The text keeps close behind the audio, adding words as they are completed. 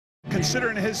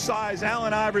considering his size.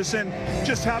 Allen Iverson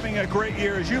just having a great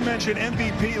year. As you mentioned,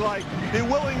 MVP-like, the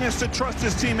willingness to trust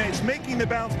his teammates, making the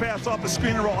bounce pass off a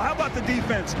screen and roll. How about the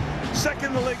defense? Second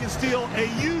in the league in steal, a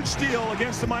huge steal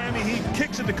against the Miami Heat.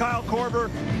 Kicks it to Kyle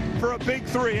Korver for a big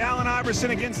three. Allen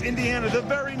Iverson against Indiana the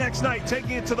very next night,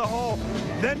 taking it to the hole,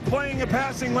 then playing a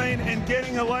passing lane and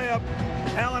getting a layup.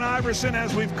 Allen Iverson,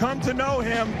 as we've come to know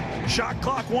him, shot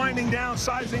clock winding down,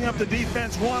 sizing up the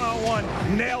defense one-on-one,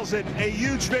 nails it. A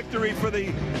huge victory for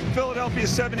the Philadelphia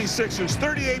 76ers.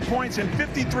 38 points in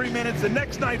 53 minutes. The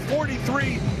next night,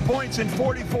 43 points in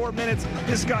 44 minutes.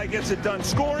 This guy gets it done.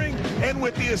 Scoring and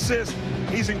with the assist,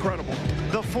 he's incredible.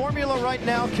 The formula right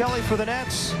now, Kelly, for the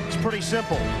Nets is pretty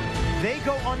simple. They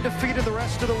go undefeated the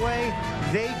rest of the way.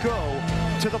 They go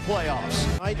to the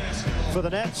playoffs. Right? For the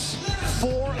Nets,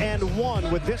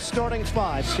 4-1 with this starting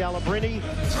five. Scalabrine,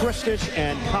 Kristich,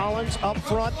 and Collins up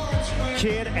front.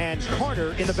 Kidd and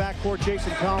Carter in the backcourt.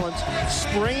 Jason Collins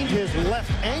sprained his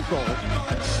left ankle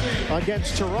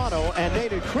against Toronto, and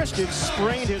Nathan Kristich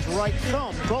sprained his right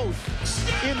thumb, both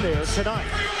in there tonight.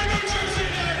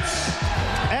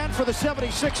 And for the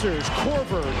 76ers,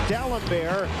 Korver,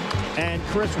 D'Alembert, and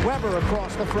Chris Webber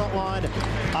across the front line.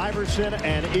 Iverson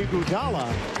and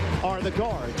Iguodala are the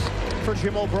guards for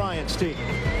Jim O'Brien's team.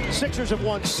 Sixers have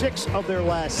won 6 of their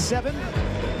last 7,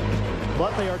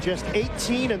 but they are just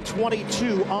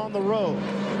 18-22 on the road.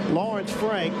 Lawrence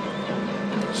Frank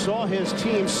saw his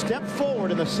team step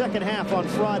forward in the second half on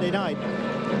Friday night.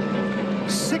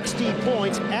 60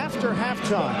 points after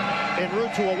halftime en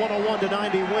route to a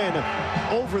 101-90 win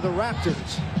over the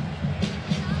Raptors.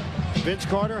 Vince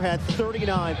Carter had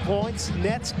 39 points.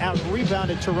 Nets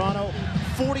out-rebounded Toronto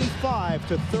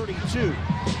 45-32.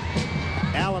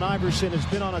 Allen Iverson has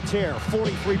been on a tear.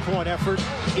 43-point effort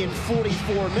in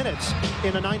 44 minutes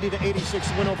in a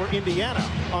 90-86 win over Indiana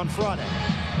on Friday.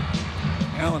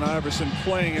 Allen Iverson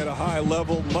playing at a high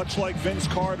level, much like Vince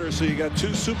Carter. So you got two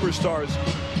superstars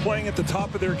playing at the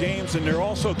top of their games, and they're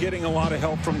also getting a lot of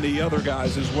help from the other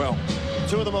guys as well.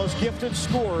 Two of the most gifted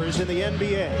scorers in the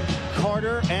NBA,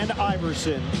 Carter and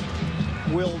Iverson,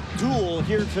 will duel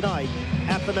here tonight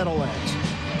at the Meadowlands.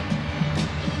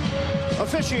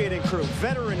 Officiating crew,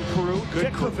 veteran crew,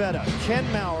 Dick Lavetta, Ken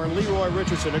Maurer, Leroy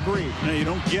Richardson. Agreed. Now, you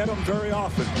don't get them very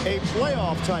often. A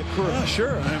playoff type crew. Yeah,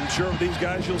 sure. I'm sure these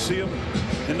guys, you'll see them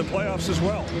in the playoffs as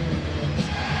well.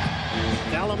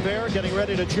 D'Alembert getting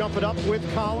ready to jump it up with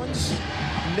Collins.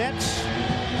 Nets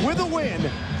with a win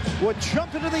would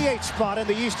jump into the 8th spot in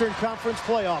the Eastern Conference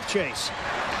playoff chase.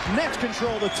 Nets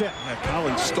control the tip. Yeah,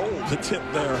 Collins stole the tip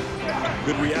there.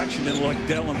 Good reaction, and like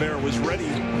D'Alembert was ready.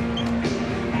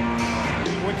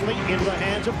 Quickly into the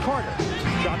hands of Carter.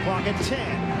 Shot clock at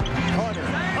 10. Carter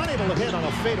unable to hit on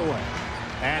a fadeaway.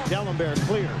 And D'Alembert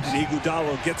clears. And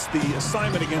Iguodala gets the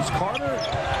assignment against Carter.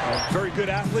 A very good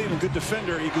athlete and a good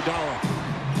defender, Iguodala.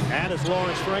 And as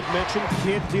Lawrence Frank mentioned,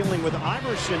 Kidd dealing with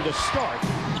Iverson to start,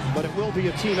 but it will be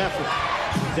a team effort.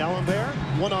 D'Alembert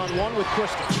one-on-one with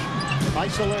Kristich.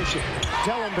 Isolation.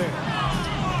 D'Alembert.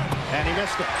 And he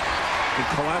missed it. Good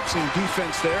collapsing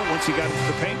defense there once he got into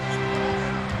the paint.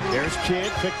 There's Kidd,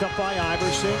 picked up by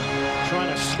Iverson, trying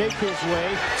to snake his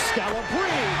way.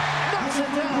 Scalabrine knocks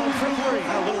it down for 3.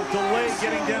 A little delay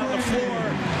getting down the floor,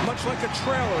 much like a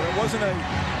trailer. It wasn't a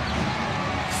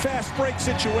fast break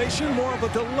situation, more of a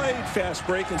delayed fast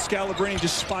break, and Scalabrine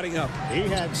just spotting up. He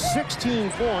had 16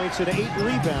 points and 8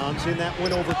 rebounds in that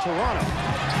win over Toronto.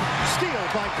 Steal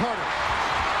by Carter.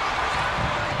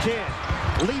 Kidd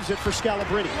leaves it for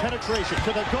Scalabrine. Penetration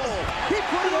to the goal. He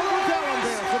put it over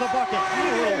D'Alembert for the bucket.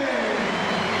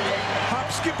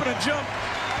 Hop, skip, and a jump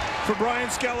for Brian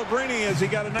Scalabrine as he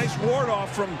got a nice ward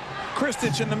off from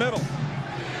Kristich in the middle.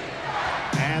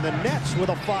 And the Nets with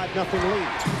a 5-0 lead.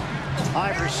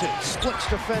 Iverson splits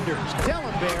defenders.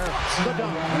 D'Alembert, the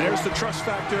dunk. And there's the trust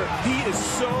factor. He is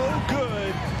so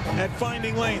good at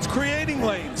finding lanes, creating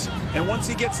lanes. And once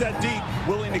he gets that deep,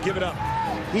 willing to give it up.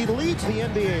 He leads the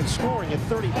NBA in scoring at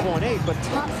 30.8, but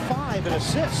top 5 in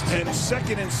assists. And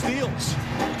second in steals.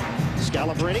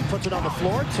 Scalabrine puts it on the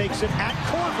floor, takes it at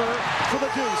Korver for the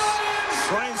deuce.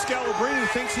 Brian Scalabrine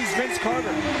thinks he's Vince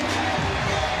Carter.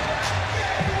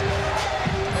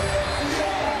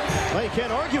 Well, you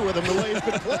can't argue with him the way he's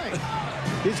been playing.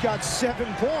 He's got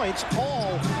 7 points,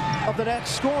 all of the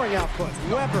Nets scoring output.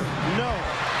 Webber, no.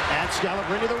 And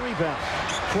Scalabrine the rebound.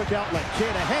 Quick outlet, Kidd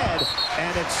ahead,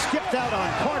 and it skipped out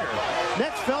on Carter.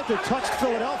 Nets felt it touched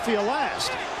Philadelphia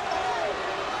last.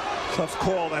 Tough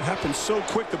call. That happened so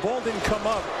quick. The ball didn't come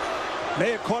up.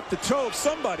 May have caught the toe of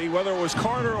somebody, whether it was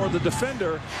Carter or the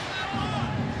defender.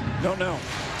 Don't know.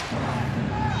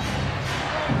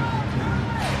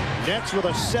 Nets with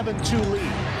a 7-2 lead.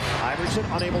 Iverson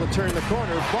unable to turn the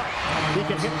corner, but he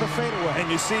can hit the fadeaway.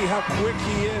 And you see how quick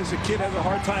he is. The kid has a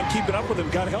hard time keeping up with him.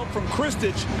 Got help from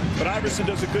Kristich, but Iverson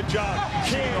does a good job.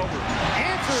 Kid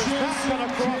answers back on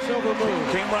a crossover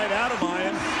move. Came right out of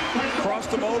Ian, crossed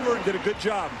him over, and did a good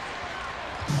job.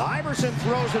 Iverson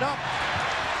throws it up.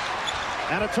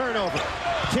 And a turnover.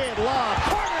 Kid lob.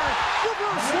 Corner.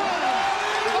 Reverse slam.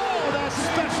 Oh, that's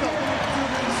special.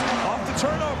 Off the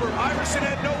turnover, Iverson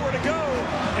had nowhere to go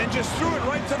and just threw it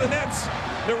right to the Nets.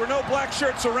 There were no black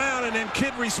shirts around, and then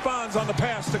Kidd responds on the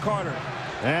pass to Carter.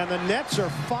 And the Nets are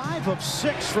 5 of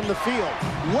 6 from the field.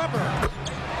 Webber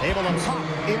able to pop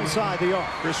inside the arc.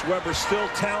 Chris Webber still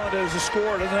talented as a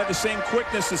scorer. Doesn't have the same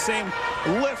quickness, the same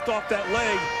lift off that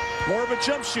leg. More of a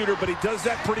jump shooter, but he does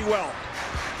that pretty well.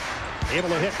 Able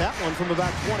to hit that one from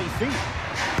about 20 feet.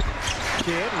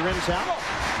 Kidd rims out.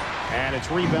 And it's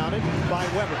rebounded by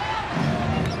Webber.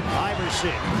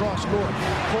 Iverson, cross court.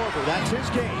 Korver, that's his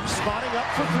game. Spotting up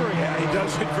for 3. Yeah, he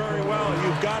does it very well.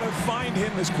 You've got to find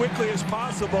him as quickly as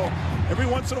possible. Every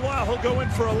once in a while, he'll go in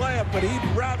for a layup, but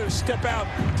he'd rather step out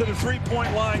to the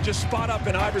three-point line, just spot up,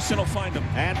 and Iverson will find him.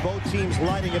 And both teams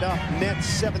lighting it up. Nets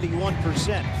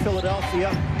 71%. Philadelphia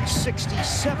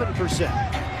 67%.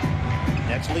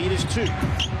 Nets lead is 2.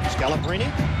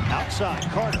 Scalabrine outside.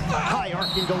 Carter, high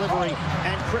arcing delivery,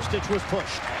 and Kristich was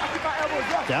pushed.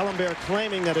 D'Alembert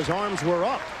claiming that his arms were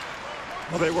up.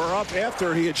 Well, they were up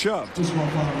after he had shoved.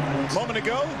 Moment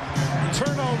ago,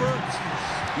 turnover.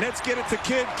 Nets get it to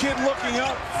Kidd. Kidd looking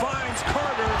up, finds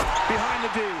Carter behind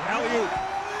the D. Alley-oop,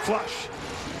 flush.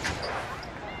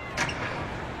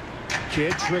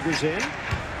 Kidd triggers in.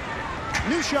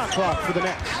 New shot clock for the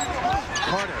Nets.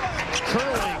 Carter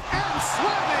curling and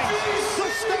slamming the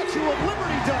Statue of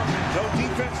Liberty dunk. No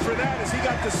defense for that as he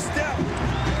got the step,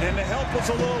 and the help was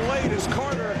a little late as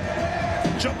Carter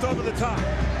jumped over the top.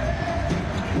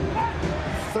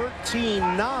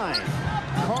 13-9.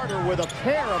 Carter with a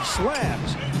pair of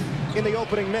slams in the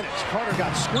opening minutes. Carter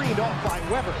got screened off by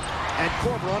Webber, and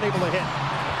Korver unable to hit.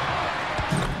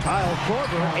 Kyle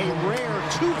Korver, a rare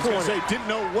two-pointer. Didn't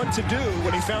know what to do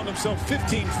when he found himself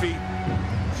 15 feet,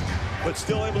 but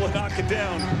still able to knock it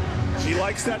down. He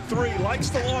likes that 3, likes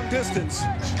the long distance,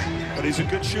 but he's a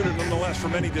good shooter nonetheless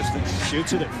from any distance.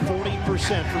 Shoots it at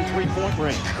 40% from three-point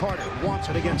range. Carter wants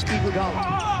it against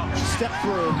Iguodala. Step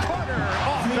through. Carter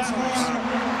off balance.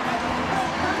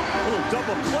 A little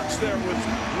double clutch there with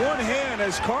one hand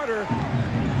as Carter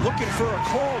looking for a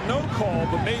call, no call,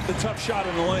 but made the tough shot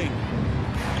in the lane.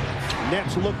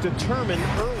 Nets look determined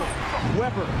early.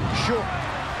 Webber short.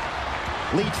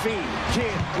 Lead feed.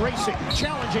 Kidd racing,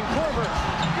 challenging Korver.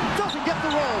 Doesn't get the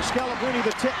roll. Scalabrine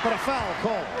the tip, but a foul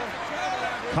call.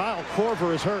 Kyle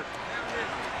Korver is hurt.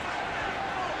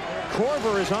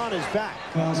 Korver is on his back.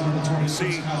 You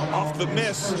see, off the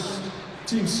miss,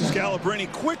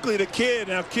 Scalabrine quickly to Kidd.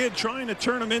 Now Kidd trying to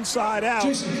turn him inside out.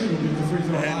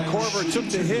 And Korver took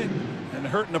the hit and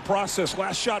hurt in the process.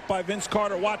 Last shot by Vince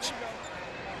Carter. Watch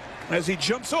as he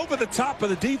jumps over the top of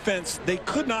the defense. They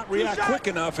could not react quick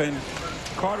enough, and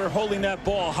Carter holding that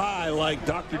ball high like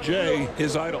Dr. J,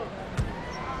 his idol.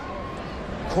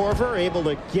 Korver able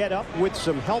to get up with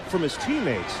some help from his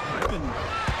teammates. Been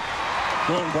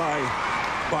blown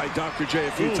by Dr. J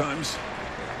a few times,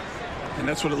 and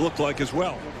that's what it looked like as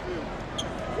well.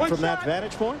 From that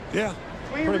vantage point? Yeah.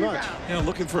 Pretty much. You know,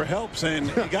 looking for help, saying,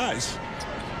 hey, guys,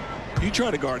 you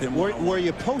try to guard him. Were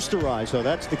you posterized, though?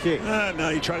 That's the key. No,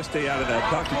 you try to stay out of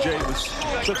that. Dr. J was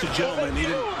such a gentleman. He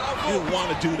didn't want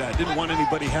to do that. Didn't want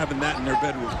anybody having that in their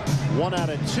bedroom. 1 out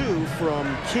of 2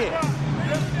 from Kidd.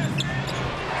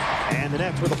 And the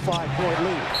Nets with a 5-point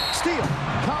lead. Steal.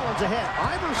 Collins ahead.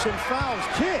 Iverson fouls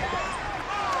Kidd.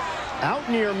 Out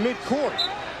near midcourt.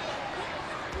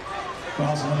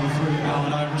 Fouls number 3,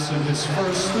 Allen Iverson, his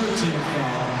first 13th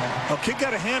foul. Well, Kidd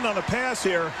got a hand on the pass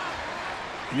here.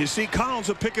 And you see Collins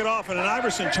will pick it off, and then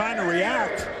Iverson trying to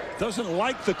react. Doesn't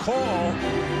like the call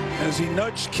as he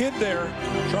nudged Kidd there,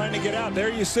 trying to get out. There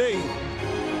you see.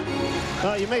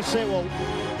 You may say, well,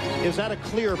 is that a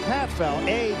clear path foul?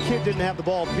 A, Kidd didn't have the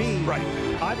ball. B, right.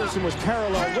 Iverson was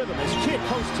parallel with him as Kidd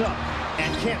posts up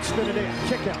and can't spin it in.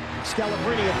 Kick out.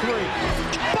 Scalabrine a 3.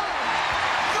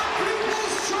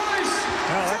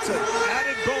 Now that's an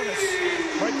added bonus.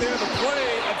 Right there, the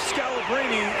play of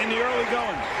Scalabrine in the early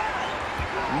going.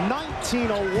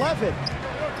 19-11.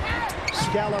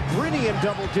 Scalabrine in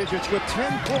double digits with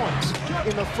 10 points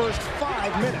in the first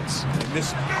 5 minutes. And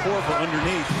this Korver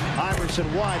underneath.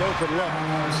 Iverson wide open look.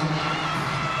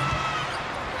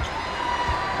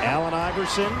 Allen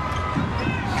Iverson,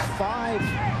 5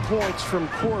 points from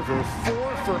Korver,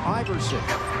 4 for Iverson.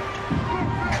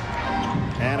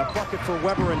 And a bucket for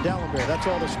Weber and D'Alembert. That's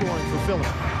all the scoring for Philly.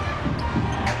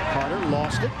 Carter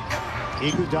lost it.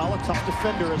 Iguodala, tough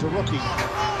defender as a rookie.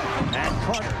 And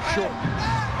Carter short.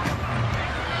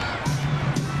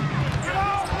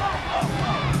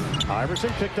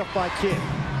 Iverson picked up by Kidd.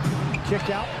 Kick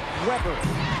out. Weber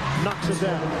knocks it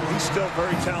down. He's still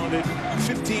very talented.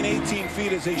 15, 18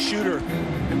 feet as a shooter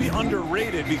can be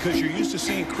underrated because you're used to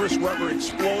seeing Chris Weber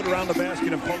explode around the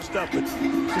basket and post up, but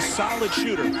he's a solid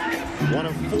shooter. One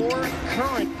of 4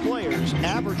 current players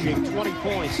averaging 20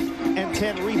 points and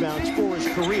 10 rebounds for his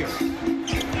career.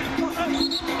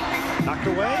 Knocked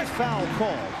away, foul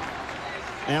called.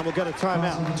 And we'll get a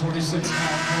timeout.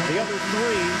 The other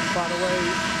 3, by the way,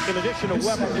 in addition to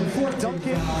Weber,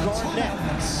 Duncan, Garnett,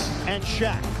 and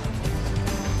Shaq.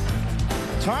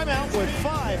 Timeout with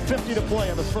 5:50 to play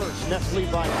in the first. Nets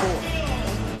lead by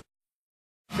 4.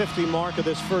 50 mark of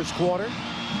this first quarter.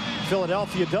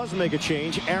 Philadelphia does make a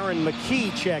change. Aaron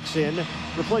McKee checks in,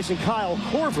 replacing Kyle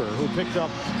Korver, who picked up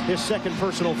his second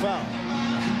personal foul.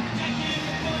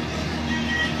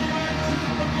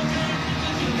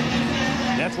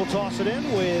 Nets will toss it in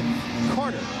with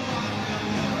Carter.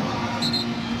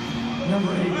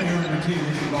 Number 8, Aaron McKee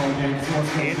with the ball game.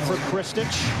 In for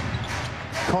Kristich.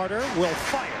 Carter will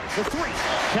fire the 3.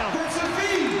 Count.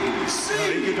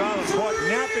 Iguodala caught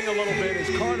napping a little bit as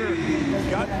Carter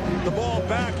got the ball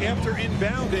back after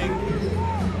inbounding.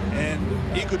 And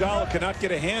Iguodala cannot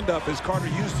get a hand up as Carter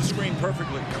used the screen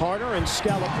perfectly. Carter and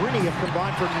Scalabrine have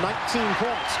combined for 19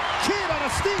 points. Kidd on a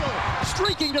steal,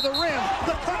 streaking to the rim.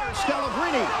 The cutter,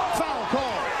 Scalabrine, foul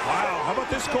call. Wow, how about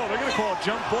this call? They're going to call a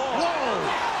jump ball.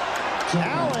 Whoa!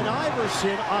 Allen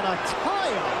Iverson on a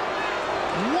tie-up.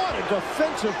 What a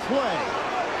defensive play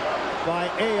by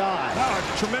AI. Wow,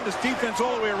 tremendous defense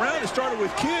all the way around. It started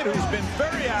with Kidd, who's been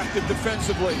very active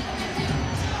defensively.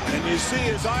 And you see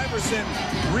as Iverson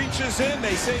reaches in,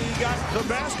 they say he got the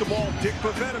basketball. Dick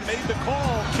Pavetta made the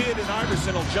call. Kidd and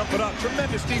Iverson will jump it up.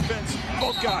 Tremendous defense,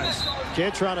 both guys.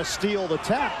 Kidd trying to steal the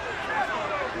tap.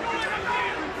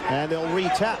 And they'll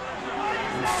re-tap.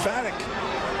 Emphatic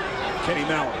Kenny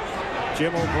Mallett.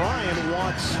 Jim O'Brien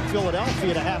wants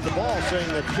Philadelphia to have the ball, saying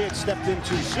that Kidd stepped in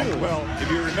too soon. Well,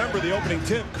 if you remember the opening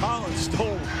tip, Collins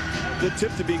stole the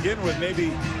tip to begin with.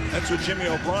 Maybe that's what Jimmy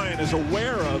O'Brien is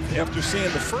aware of after seeing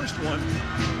the first one.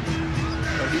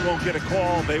 But he won't get a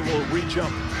call. They will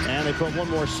re-jump. And they put 1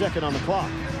 more second on the clock.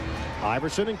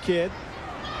 Iverson and Kidd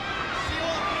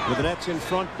with the Nets in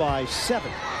front by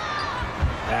 7.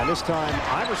 And this time,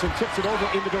 Iverson tips it over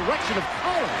in the direction of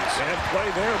Collins. Bad play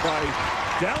there by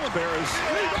D'Alembert.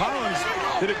 Collins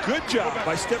did a good job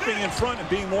by stepping in front and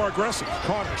being more aggressive.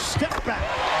 Carter step back.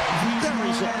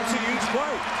 Buries it. It's a huge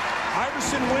play.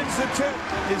 Iverson wins the tip,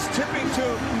 is tipping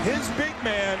to his big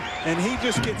man, and he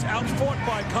just gets outfought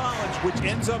by Collins, which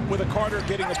ends up with a Carter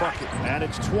getting a bucket. And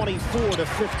it's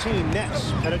 24-15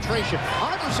 Nets. Penetration.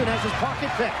 Iverson has his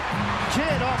pocket pick.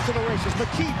 Kidd off to the races.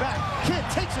 McKee back. Kidd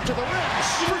takes it to the rim.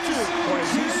 For 2. Boy,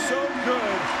 he's so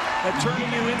good at turning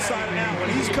you inside and out. When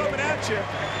he's coming at you,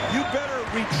 you better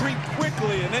retreat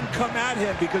quickly and then come at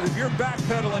him, because if you're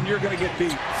backpedaling, you're going to get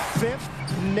beat. 5th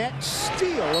net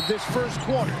steal of this first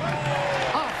quarter.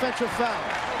 Offensive foul.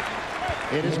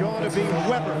 It is going to be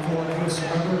Weber.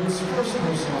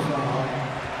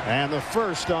 And the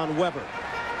first on Weber.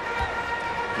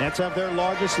 Nets have their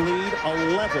largest lead,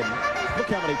 11. Look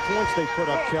how many points they put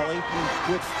up, Kelly.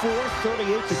 With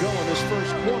 4:38 to go in this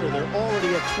first quarter, they're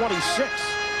already at 26.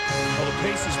 Well, the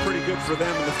pace is pretty good for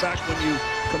them, and the fact when you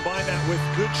combine that with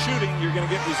good shooting, you're going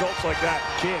to get results like that.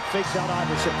 Kidd fakes out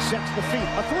Iverson, sets the feet,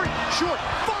 a 3, short,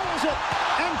 follows it,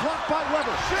 and blocked by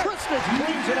Weber. Kristich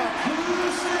cleans it up.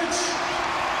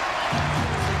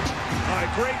 All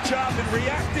right, great job in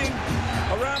reacting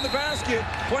around the basket,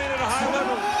 playing at a high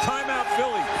level. Timeout,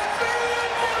 Philly.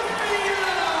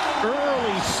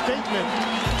 Early statement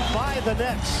by the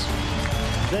Nets.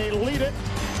 They lead it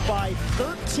by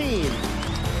 13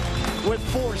 with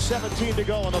 4:17 to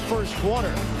go in the first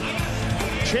quarter.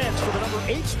 Chance for the number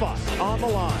 8 spot on the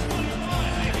line.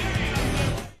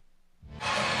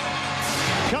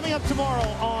 Coming up tomorrow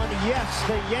on Yes,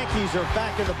 the Yankees are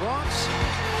back in the Bronx.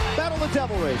 Battle of the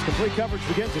Devil Rays. Complete coverage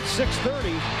begins at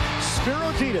 6:30.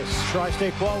 Spiro Ditas,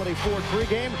 Tri-State Quality Ford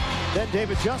pregame. Then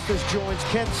David Justice joins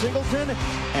Ken Singleton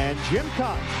and Jim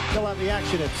Cott. They'll have the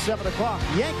action at 7 o'clock.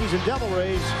 Yankees and Devil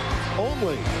Rays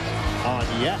only on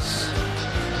Yes.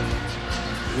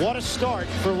 What a start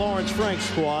for Lawrence Frank's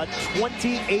squad.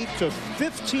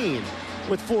 28-15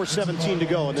 with 4:17 to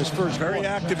go in this first quarter. Very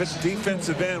active at the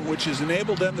defensive end, which has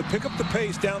enabled them to pick up the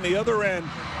pace down the other end.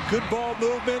 Good ball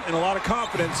movement and a lot of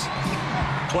confidence.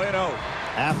 Playing out.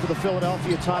 After the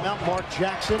Philadelphia timeout, Mark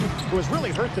Jackson, who has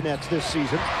really hurt the Nets this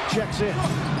season, checks in.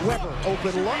 Weber,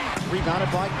 open look,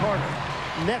 rebounded by Carter.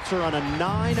 Nets are on a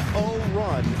 9-0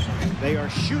 run. They are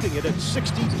shooting it at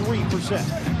 63%.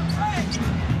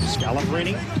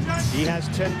 Scalabrine, he has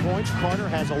 10 points. Carter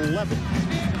has 11.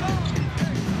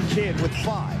 Kidd with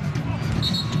 5.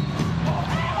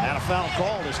 And a foul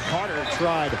called as Carter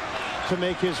tried to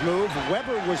make his move.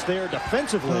 Weber was there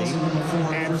defensively,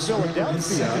 and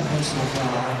Philadelphia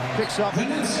picks up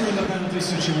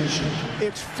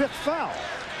its 5th foul.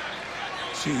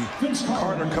 See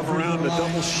Carter come around the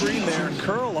double screen there and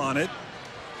curl on it.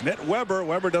 Met Weber.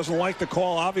 Weber doesn't like the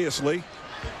call, obviously.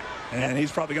 And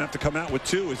he's probably going to have to come out with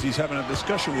 2 as he's having a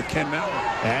discussion with Ken Mallon.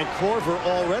 And Korver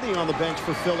already on the bench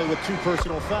for Philly with 2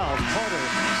 personal fouls. Carter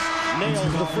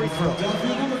nails the free throw.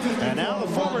 And now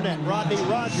the former Net, Rodney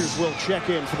Rogers, will check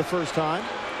in for the first time.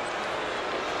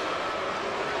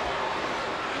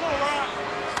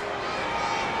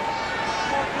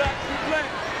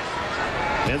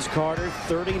 Vince Carter,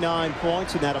 39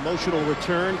 points in that emotional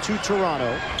return to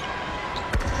Toronto.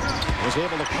 Was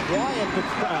able to quiet the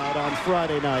crowd on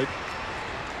Friday night.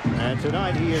 And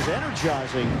tonight he is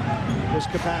energizing this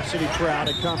capacity crowd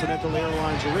at Continental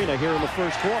Airlines Arena here in the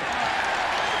first quarter.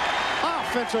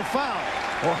 Offensive foul.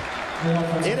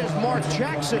 It is Mark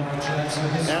Jackson.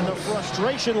 And the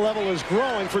frustration level is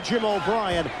growing for Jim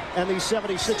O'Brien and these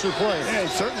 76er players. Yeah,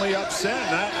 it's certainly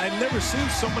upset. I've never seen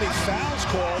so many fouls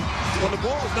called when the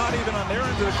ball is not even on their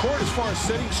end of the court as far as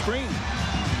setting screen.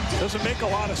 Doesn't make a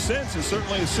lot of sense, and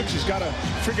certainly the Sixers got to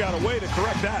figure out a way to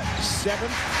correct that. 7th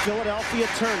Philadelphia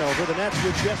turnover. The Nets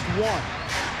with just 1.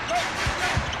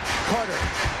 Carter,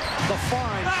 the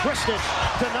fine, Kristich,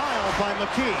 denial by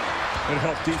McKee. Good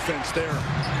help defense there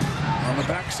on the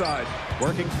backside.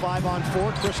 Working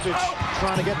 5-on-4. Kristich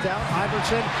trying to get down.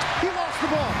 Iverson, he lost the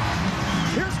ball.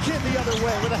 Here's Kidd the other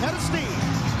way with a head of steam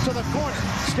to the corner.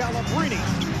 Scalabrine.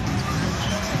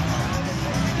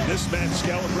 This man,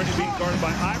 Scalabrine, being guarded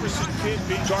by Iverson. Kidd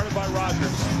being guarded by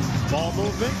Rogers. Ball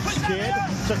movement. Kidd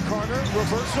to Carter.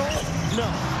 Reversal. No.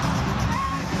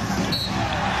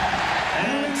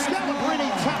 And Scalabrine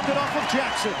tapped it off of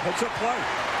Jackson. It's a play.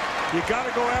 You got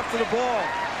to go after the ball.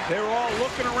 They were all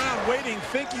looking around, waiting,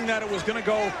 thinking that it was going to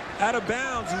go out of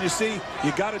bounds. And you see,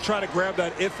 you got to try to grab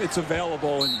that if it's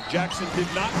available. And Jackson did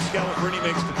not. Scalabrine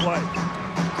makes the play.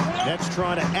 Nets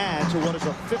trying to add to what is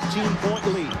a 15-point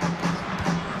lead.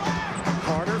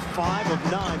 Carter, 5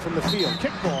 of 9 from the field.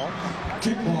 Kickball.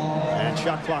 And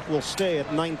shot clock will stay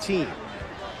at 19.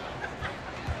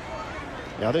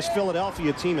 Now this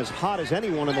Philadelphia team is hot as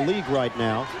anyone in the league right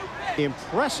now.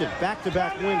 Impressive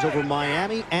back-to-back wins over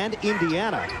Miami and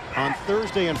Indiana on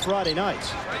Thursday and Friday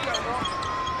nights.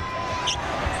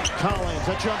 Collins,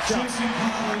 a jump shot.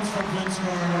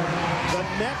 The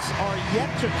Nets are yet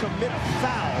to commit a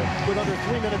foul with under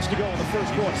 3 minutes to go in the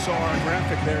first quarter. Saw our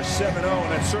graphic there, 7-0,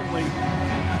 and that's certainly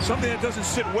something that doesn't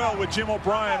sit well with Jim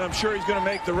O'Brien. I'm sure he's going to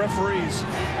make the referees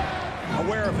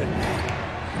aware of it.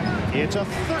 It's a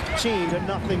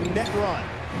 13-0 net run.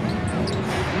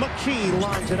 McKee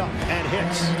lines it up and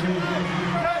hits.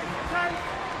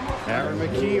 Aaron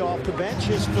McKee off the bench,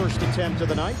 his first attempt of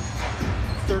the night.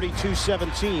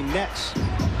 32-17 Nets.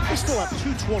 They still have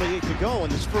 2:28 to go in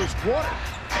this first quarter.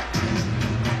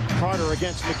 Carter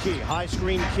against McKee. High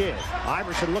screen Kidd.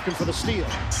 Iverson looking for the steal.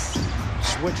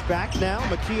 Switch back now.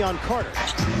 McKee on Carter.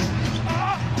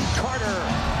 Carter.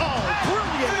 Oh,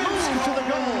 brilliant move to the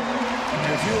goal.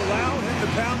 If you allow him to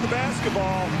pound the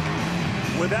basketball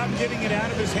without getting it out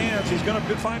of his hands, he's going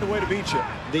to find a way to beat you.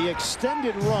 The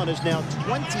extended run is now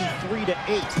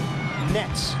 23-8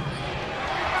 Nets.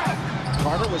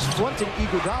 Carter was fronting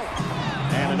Iguodala.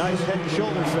 And a nice head and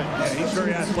shoulder fake. Yeah, he's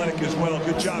very athletic as well.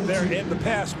 Good job there. And the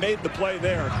pass made the play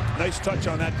there. Nice touch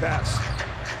on that pass.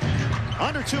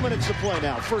 Under 2 minutes to play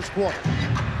now, first quarter.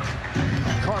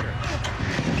 Carter.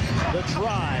 The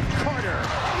drive. Carter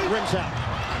rims out.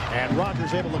 And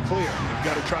Rogers able to clear. You've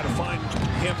got to try to find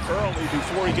him early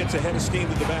before he gets ahead of steam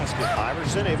to the basket.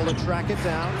 Iverson able to track it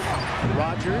down.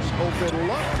 Rogers open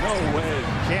look. No way.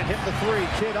 Can't hit the three.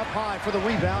 Kidd up high for the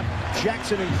rebound.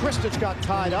 Jackson and Kristich got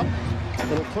tied up. A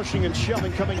little pushing and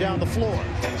shoving coming down the floor.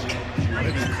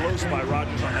 Maybe close by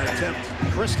Rogers on that attempt.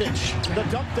 Kristich, the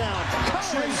dump down.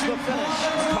 Collins the finish.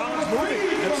 Collins moving.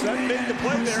 That made the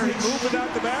play there. He moved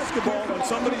without the basketball. When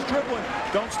somebody's dribbling,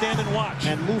 don't stand and watch.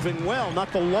 And moving well,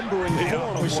 not the lumbering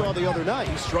form we saw the other night.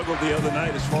 He struggled the other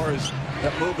night as far as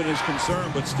that movement is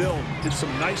concerned, but still did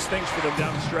some nice things for them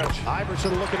down the stretch.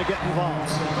 Iverson looking to get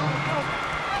involved.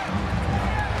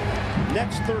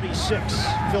 Nets 36,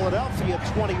 Philadelphia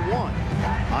 21.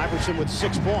 Iverson with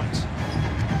 6 points.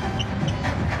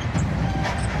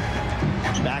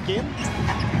 Back in.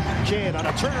 Kidd on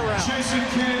a turnaround.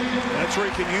 That's where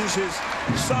he can use his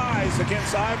size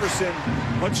against Iverson.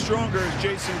 Much stronger is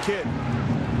Jason Kidd.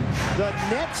 The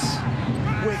Nets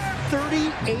with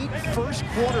 38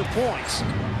 first-quarter points.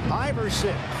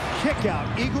 Iverson, kick out,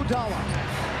 Iguodala.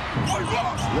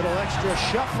 Little extra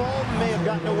shuffle, may have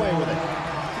gotten away with it.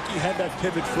 I think he had that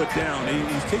pivot foot down.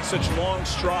 He takes such long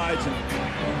strides, and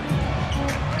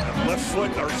that left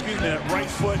foot, or excuse me, that right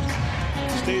foot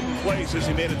stayed in place as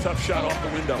he made a tough shot off the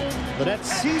window. But that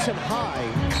season high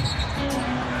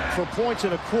for points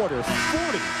in a quarter,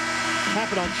 40.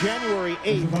 Happened on January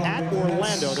 8th at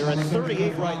Orlando. They're at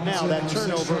 38 right now. That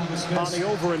turnover on the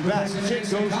over and back. Kidd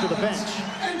goes to the bench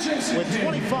with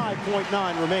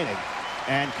 25.9 remaining.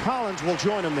 And Collins will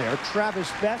join him there. Travis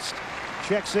Best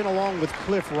checks in along with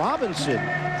Cliff Robinson,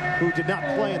 who did not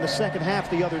play in the second half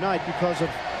the other night because of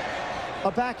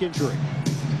a back injury.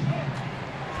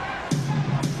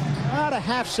 About a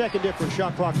half-second difference,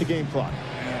 shot clock to game clock.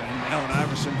 Allen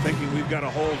Iverson thinking we've got a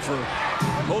hold for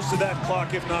most of that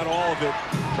clock, if not all of it.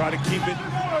 Try to keep it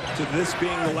to this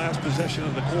being the last possession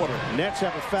of the quarter. Nets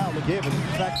have a foul to give. In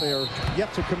fact, they are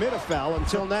yet to commit a foul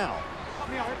until now.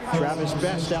 Travis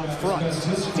Best out front,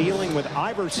 dealing with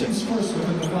Iverson.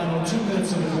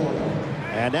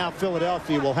 And now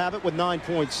Philadelphia will have it with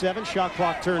 9.7. Shot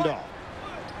clock turned off.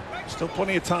 Still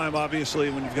plenty of time, obviously,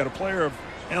 when you've got a player of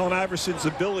Allen Iverson's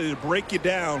ability to break you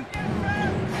down.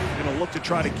 Going to look to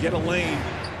try to get a lane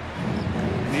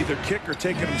and either kick or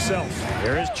take it himself.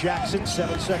 There is Jackson,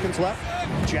 7 seconds left.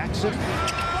 Jackson,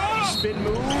 spin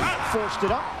move, forced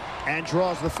it up, and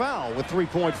draws the foul with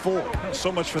 3.4.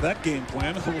 So much for that game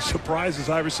plan. A little surprised as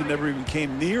Iverson never even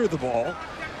came near the ball.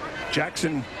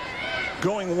 Jackson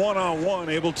going one-on-one,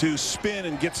 able to spin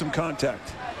and get some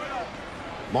contact.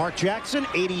 Mark Jackson,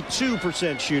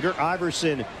 82% shooter.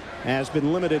 Iverson has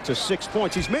been limited to 6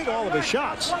 points. He's made all of his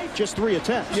shots, just 3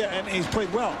 attempts. Yeah, and he's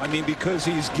played well. I mean, because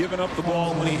he's given up the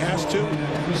ball when he has to.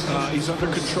 He's under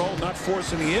control, not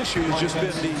forcing the issue. It's just been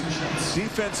the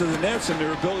defense of the Nets and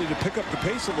their ability to pick up the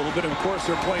pace a little bit. And, of course,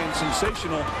 they're playing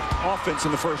sensational offense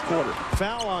in the first quarter.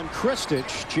 Foul on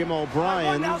Kristich. Jim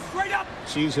O'Brien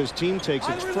sees his team takes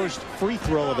its first free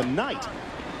throw of the night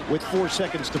with 4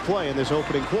 seconds to play in this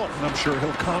opening quarter. And I'm sure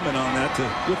he'll comment on that to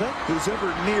who's ever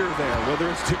near there, whether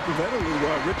it's Dick Bavetta,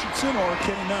 Richardson, or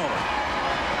Kenny Mallett.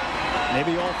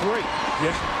 Maybe all three.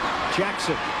 Yeah.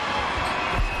 Jackson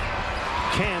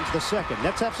cans the second.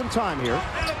 Nets have some time here.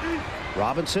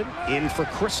 Robinson in for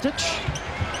Kristich.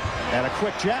 And a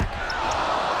quick jack.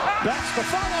 That's the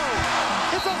follow.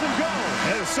 It doesn't go.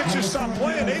 And the Sixers stopped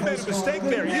playing. They made a mistake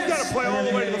there. You've got to play all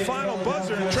the way to the final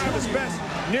buzzer, and Travis Best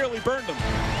nearly burned him.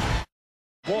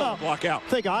 Ball block out. I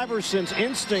think Iverson's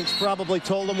instincts probably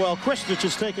told him, well, Kristich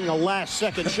is taking a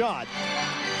last-second shot.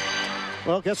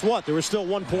 Well, guess what? There was still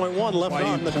 1.1 left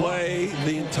on the play.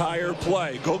 The entire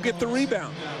play. Go get the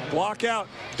rebound. Block out.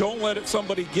 Don't let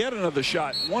somebody get another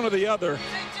shot. One or the other.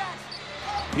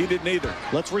 He didn't either.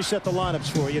 Let's reset the lineups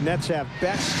for you. Nets have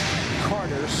Best,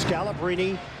 Carter,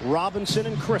 Scalabrine, Robinson,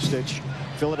 and Kristich.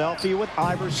 Philadelphia with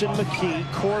Iverson, McKee,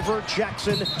 Korver,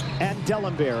 Jackson, and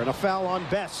Dellenbeer. And a foul on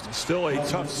Best. Still a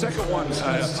tough second one,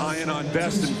 Ian, on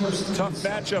Best. And tough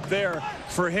matchup there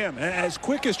for him. As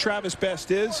quick as Travis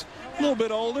Best is, a little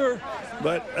bit older.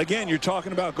 But, again, you're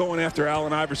talking about going after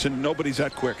Allen Iverson. Nobody's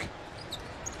that quick.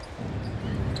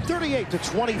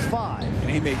 38-25. And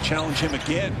he may challenge him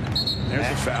again. There's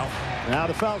a foul. Now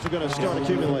the fouls are going to start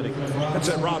accumulating. That's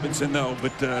at Robinson, though.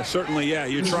 But certainly, yeah,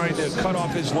 you're trying to cut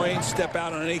off his lane, step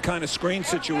out on any kind of screen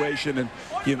situation. And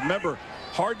you remember,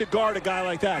 hard to guard a guy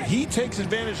like that. He takes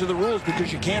advantage of the rules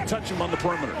because you can't touch him on the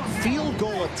perimeter. Field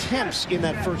goal attempts in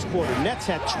that first quarter. Nets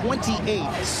had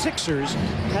 28. Sixers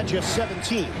had just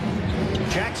 17.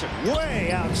 Jackson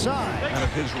way outside. Out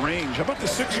of his range. How about the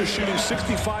Sixers shooting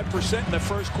 65% in the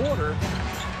first quarter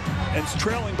and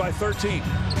trailing by 13?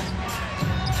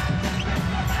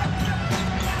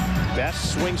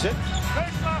 Best swings it.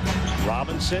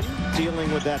 Robinson dealing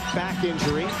with that back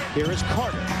injury. Here is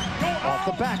Carter. Off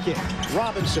the back end.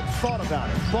 Robinson thought about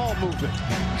it. Ball movement.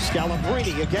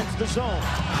 Scalabrine against the zone.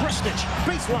 Kristich,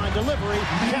 baseline delivery.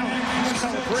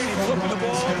 Scalabrine flipping the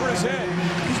ball over his head.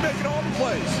 He's making all the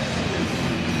plays.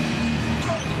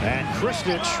 And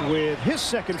Kristich with his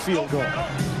second field goal.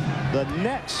 The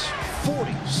Nets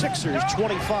 40, Sixers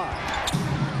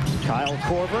 25. Kyle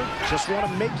Korver just want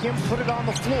to make him put it on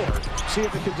the floor. See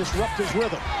if it can disrupt his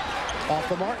rhythm. Off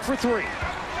the mark for three.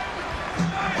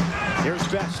 Here's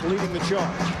Best leading the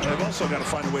charge. They've also got to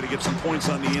find a way to get some points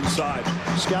on the inside.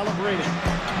 Scalabrine.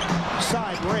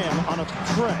 Side rim on a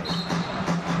tray.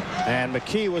 And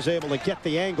McKee was able to get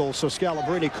the angle, so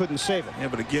Scalabrine couldn't save it. Yeah,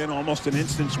 but again, almost an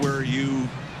instance where you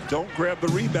don't grab the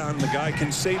rebound, and the guy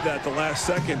can save that the last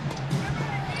second.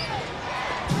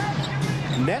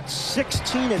 Nets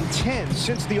 16 and 10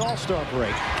 since the All-Star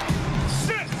break.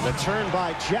 The turn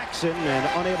by Jackson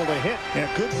and unable to hit.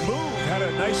 Yeah, good move. Had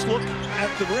a nice look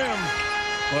at the rim,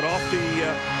 but off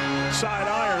the side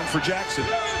iron for Jackson.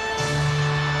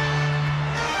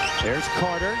 There's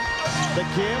Carter. The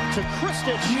give to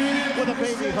Kristich with a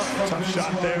baby hook. Tough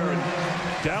shot there. And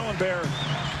Dallenberg,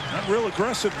 not real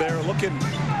aggressive there, looking,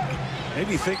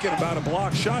 maybe thinking about a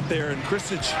block shot there. And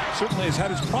Kristich certainly has had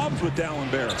his problems with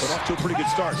Dallenberg, but off to a pretty good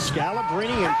start.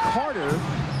 Scalabrine and Carter,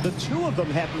 the two of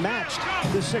them have matched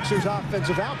the Sixers'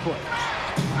 offensive output.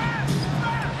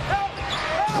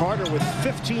 Carter with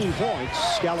 15 points,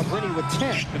 Scalabrine with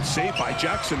 10. Good save by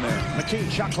Jackson there.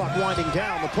 McKee, shot clock winding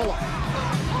down, the pull-up.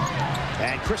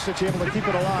 And Kristich able to keep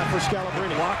it alive for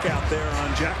Scalabrine. Lockout there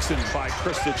on Jackson by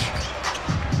Kristich.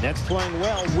 Nets playing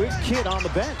well with Kidd on the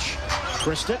bench.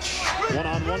 Kristich,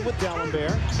 one-on-one with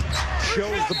Dallenberg,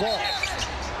 shows the ball.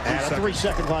 And a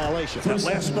 3-second violation. That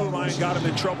last move line got him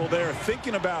in trouble there.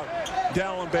 Thinking about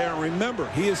Dallenberg, remember,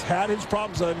 he has had his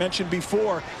problems, as I mentioned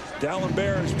before.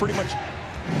 Dallenberg has pretty much,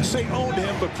 say owned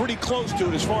him, but pretty close to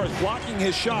it as far as blocking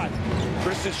his shot.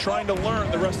 Kristich trying to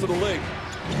learn the rest of the league.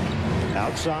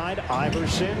 Outside,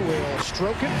 Iverson will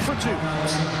stroke it for 2.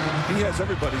 He has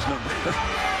everybody's number.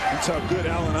 That's how good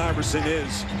Allen Iverson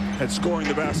is at scoring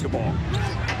the basketball.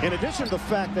 In addition to the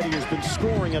fact that he has been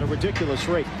scoring at a ridiculous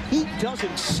rate, he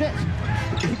doesn't sit.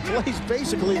 He plays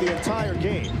basically the entire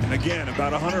game. And again,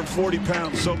 about 140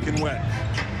 pounds soaking wet.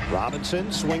 Robinson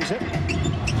swings it.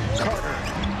 Carter.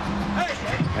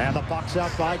 And the box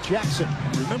out by Jackson.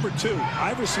 Remember, too,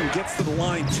 Iverson gets to the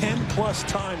line 10+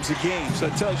 times a game, so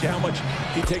that tells you how much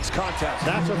he takes contact.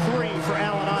 That's a 3 for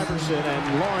Allen Iverson,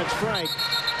 and Lawrence Frank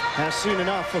has seen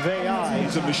enough of AI.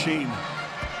 He's a machine.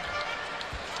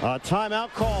 A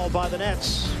timeout call by the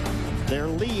Nets. Their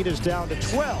lead is down to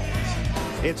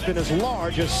 12. It's been as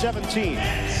large as 17.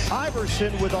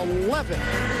 Iverson with 11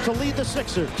 to lead the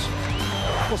Sixers.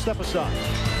 We'll step aside.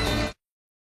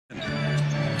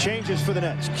 Changes for the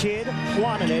Nets. Kidd,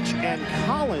 Plonanich, and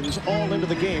Collins all into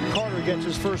the game. Carter gets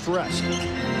his first rest.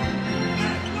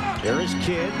 There is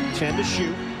Kidd, 10 to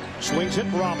shoot. Swings it,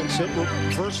 Robinson.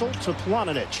 Reversal to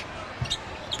Plonanich.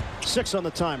 6 on the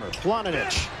timer.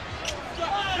 Plonanich.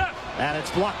 And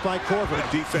it's blocked by Korver.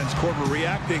 Good defense. Korver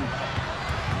reacting.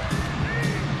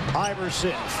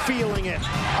 Iverson feeling it.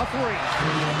 A 3.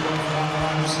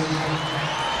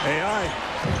 AI.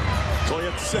 That's all you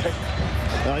have to say.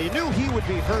 You knew he would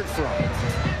be heard from.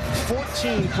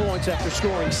 14 points after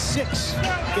scoring 6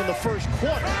 in the first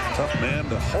quarter. Tough man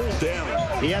to hold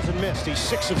down. He hasn't missed. He's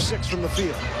 6 of 6 from the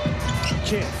field.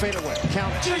 Kidd, fade away.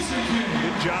 Count.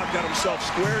 Good job. Got himself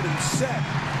squared and set.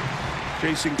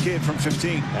 Jason Kidd from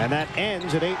 15. And that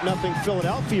ends an 8-0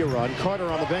 Philadelphia run. Carter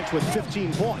on the bench with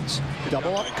 15 points.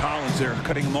 Double up. Collins there,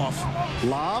 cutting him off.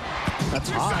 Lob. That's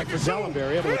high for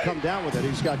Dallenberg, able to come down with it.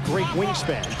 He's got great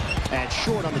wingspan. And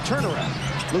short on the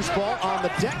turnaround. Loose ball on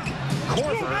the deck.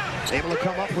 Korver able to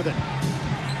come up with it.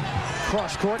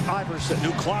 Cross court, Iverson.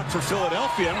 New clock for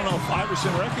Philadelphia. I don't know if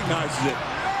Iverson recognizes it.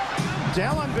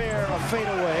 Dallenberg a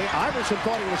fadeaway. Iverson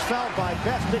thought he was fouled by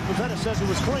Best. Nick Pavetta says it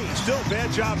was clean. Still a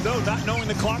bad job, though, not knowing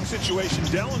the clock situation.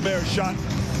 Dallenberg's shot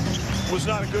was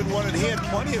not a good one, and he had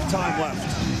plenty of time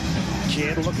left.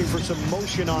 Kidd looking for some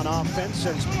motion on offense,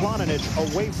 sends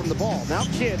Plonanich away from the ball. Now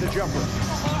Kidd, the jumper.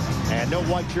 And no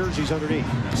white jerseys underneath.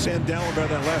 Sam Dallenberg,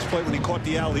 that last play when he caught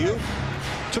the alley-oop,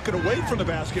 took it away from the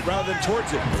basket rather than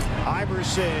towards it.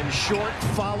 Iverson short,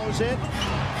 follows it.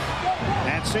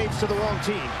 And saves to the wrong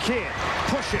team. Kidd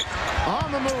pushing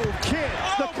on the move. Kidd,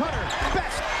 the cutter.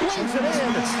 Best lays it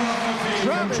in.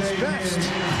 Travis Best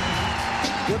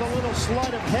with a little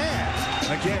sleight of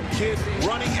hand. Again, Kidd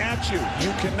running at you.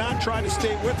 You cannot try to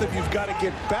stay with him. You've got to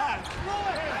get back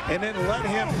and then let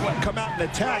him come out and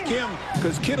attack him,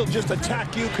 because Kidd will just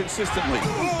attack you consistently.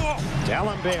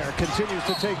 Dallenberg continues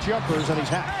to take jumpers, and he's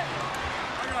hacked.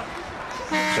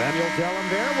 Samuel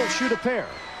Dallenberg will shoot a pair.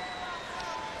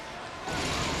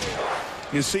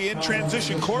 You see, in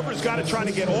transition, Korver's got to try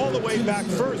to get all the way back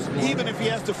first, even if he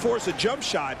has to force a jump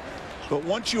shot. But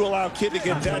once you allow Kidd to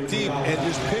get that deep and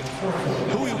just pick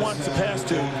who he wants to pass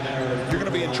to, you're going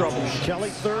to be in trouble. Kelly,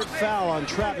 third foul on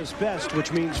Travis Best,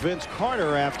 which means Vince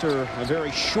Carter, after a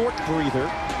very short breather,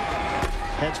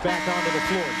 heads back onto the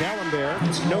floor.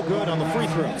 Dallenberg, no good on the free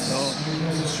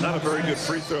throws. Not a very good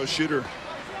free throw shooter.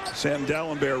 Sam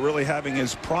Dallenberg really having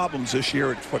his problems this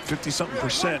year at, what,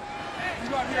 50-something%.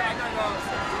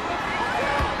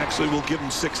 Actually, we'll give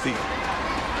him 60.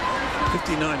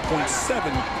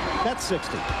 59.7. That's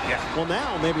 60. Yeah. Well,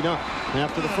 now maybe not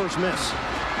after the first miss.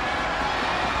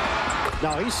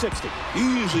 No, he's 60. You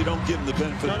usually don't give him the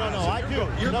benefit. No, I do.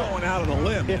 You're going out on a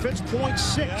limb. If it's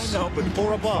 0.6 but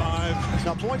or above. 0.5.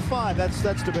 Now, 0.5,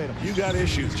 that's debatable. You got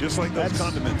issues, just like those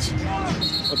condiments.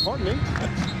 Pardon me?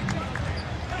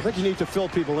 I think you need to fill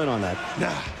people in on that.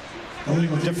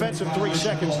 Defensive 3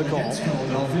 seconds to call.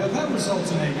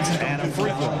 And a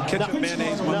free throw. Ketchup,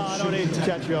 mayonnaise, no, I don't need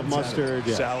ketchup, mustard,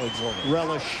 salads,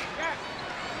 relish.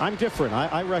 I'm different.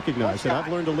 I recognize it. I've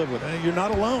learned to live with it. You're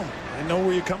not alone. I know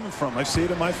where you're coming from. I see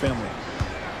it in my family.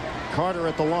 Carter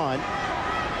at the line.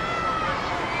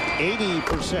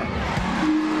 80%.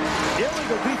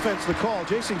 Illegal defense to call.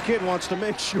 Jason Kidd wants to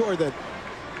make sure that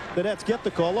the Nets get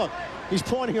the call. Look, he's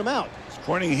pointing him out. He's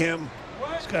pointing him.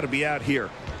 He's got to be out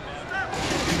here.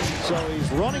 So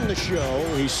he's running the show.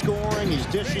 He's scoring. He's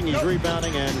dishing. He's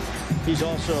rebounding. And he's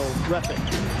also reffing.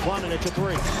 Plonich at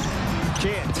 3.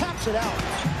 Kidd taps it out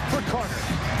for Carter.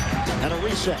 And a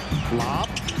reset. Lob.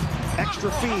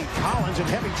 Extra feed. Collins in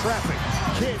heavy traffic.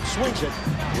 Kidd swings it.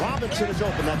 Robinson is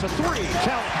open. That's a 3.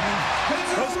 Count it.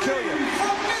 Let's kill you.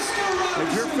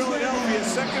 If you're Philadelphia,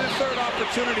 second and third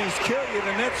opportunities kill you.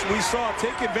 The Nets, we saw,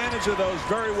 take advantage of those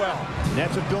very well.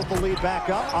 Nets have built the lead back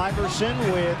up. Iverson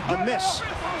with a miss.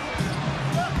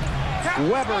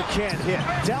 Weber can't hit.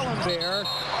 Dellenbear,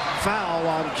 foul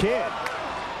on Kidd.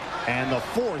 And the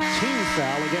 14th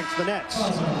foul against the Nets.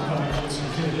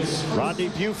 Rodney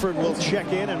Buford will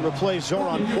check in and replace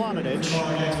Zoran Plonich.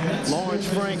 Lawrence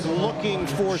Frank looking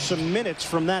for some minutes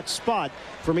from that spot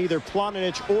from either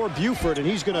Plonich or Buford, and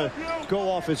he's going to go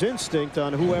off his instinct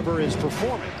on whoever is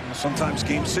performing. Sometimes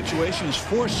game situations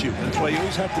force you. That's why you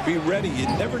always have to be ready. You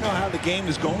never know how the game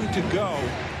is going to go.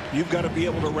 You've got to be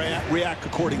able to react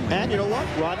accordingly. And you know what?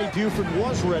 Rodney Buford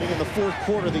was ready in the fourth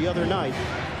quarter the other night.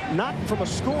 Not from a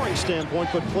scoring standpoint,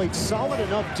 but played solid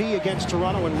enough D against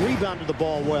Toronto and rebounded the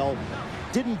ball well.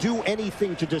 Didn't do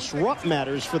anything to disrupt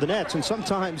matters for the Nets, and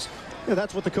sometimes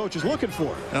that's what the coach is looking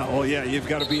for. Well, yeah, you've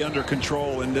got to be under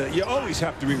control, and you always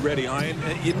have to be ready, Ian.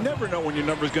 You never know when your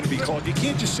number is going to be called. You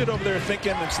can't just sit over there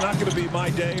thinking it's not going to be my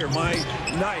day or my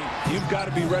night. You've got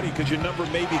to be ready because your number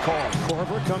may be called.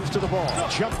 Korver comes to the ball.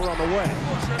 Jumper on the way.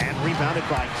 And rebounded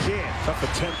by Kidd. Tough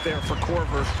attempt there for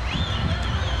Korver.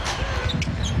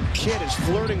 Kidd is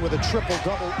flirting with a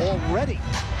triple-double already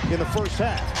in the first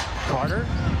half. Carter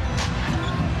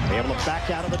able to back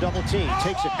out of the double team.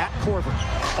 Takes it at Korver.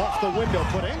 Off the window,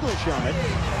 put English on it.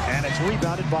 And it's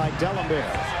rebounded by Dellenbear.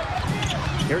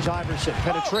 Here's Iverson.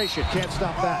 Penetration. Can't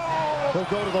stop that. He'll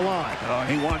go to the line.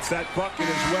 He wants that bucket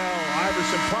as well.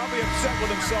 Iverson probably upset with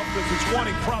himself because it's one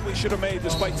he probably should have made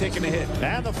despite taking a hit.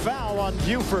 And the foul on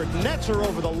Buford. Nets are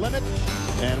over the limit.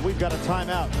 And we've got a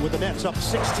timeout with the Nets up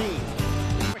 16.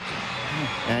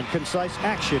 And concise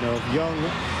action of young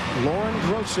Lauren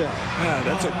Grossell. Yeah,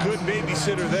 that's a good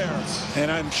babysitter there.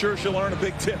 And I'm sure she'll earn a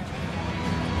big tip.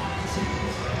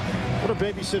 What are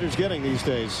babysitters getting these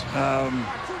days? I'm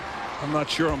not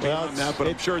sure on that, but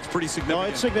I'm sure it's pretty significant. No,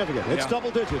 it's significant. It's double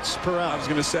digits per hour. I was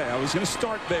going to say, I was going to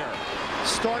start there.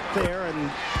 Start there,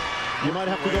 and you might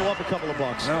have to go up a couple of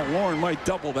bucks. Now, Lauren might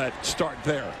double that start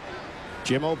there.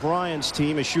 Jim O'Brien's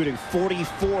team is shooting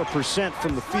 44%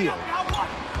 from the field.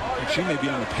 She may be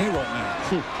on the payroll now.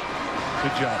 Good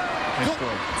job. Nice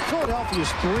score.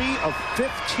 Philadelphia's 3 of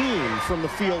 15 from the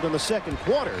field in the second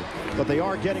quarter, but they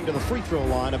are getting to the free throw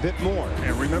line a bit more.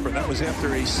 And remember, that was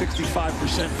after a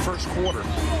 65% first quarter.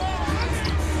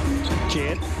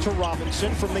 Kidd to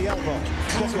Robinson from the elbow.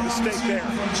 That's a mistake there.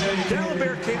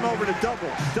 Dellenbear came over to double.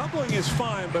 Doubling is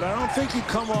fine, but I don't think you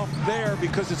come off there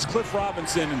because it's Cliff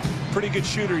Robinson and pretty good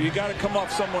shooter. You got to come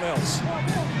off someone else.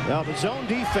 Now, the zone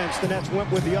defense the Nets went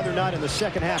with the other night in the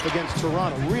second half against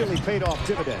Toronto really paid off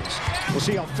dividends. We'll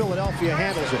see how Philadelphia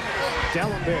handles it.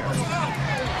 Dellenbear.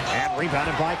 And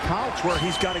rebounded by Collins. Where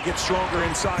he's got to get stronger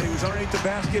inside. He was underneath the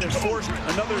basket and forced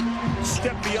another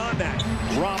step beyond that.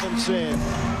 Robinson.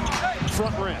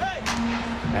 Front rim.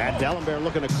 And Dellenbear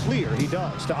looking to clear. He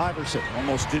does to Iverson.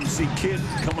 Almost didn't see Kidd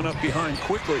coming up behind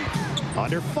quickly.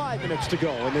 Under 5 minutes to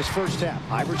go in this first half.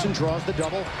 Iverson draws the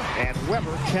double, and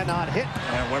Weber cannot hit.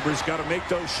 And Weber's got to make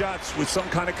those shots with some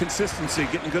kind of consistency,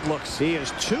 getting good looks. He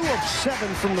is 2 of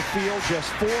 7 from the field, just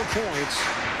 4 points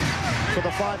for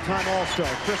the 5-time All-Star,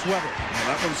 Chris Weber. Well,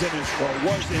 that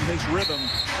was in his rhythm.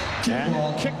 And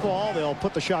kickball, they'll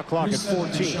put the shot clock at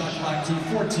 14.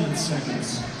 14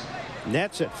 seconds.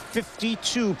 Nets at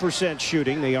 52%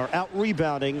 shooting. They are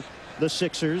out-rebounding the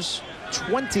Sixers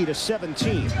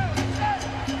 20-17.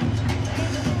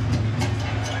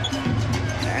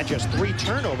 And just 3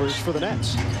 turnovers for the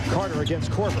Nets. Carter against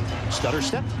Korver. Stutter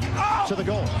step to the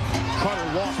goal.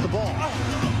 Carter lost the ball.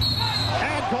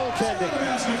 And goaltending.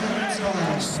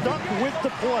 Stuck with the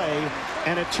play,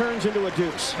 and it turns into a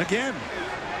deuce. Again,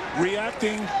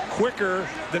 reacting quicker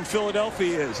than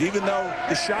Philadelphia is. Even though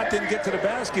the shot didn't get to the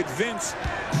basket, Vince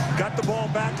got the ball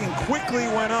back and quickly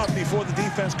went up before the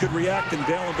defense could react, and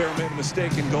D'Alembert made a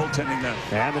mistake in goaltending that.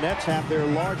 And the Nets have their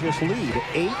largest lead,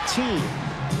 18.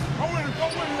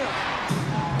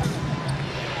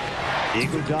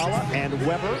 Iguodala and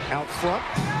Weber out front.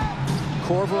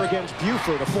 Korver against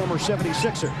Buford, a former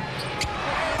 76er.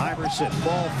 Iverson,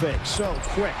 ball fake, so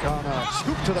quick on a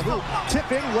scoop to the hoop. Tip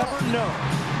in, Weber, no.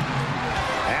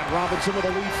 And Robinson with a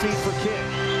lead feed for Kidd.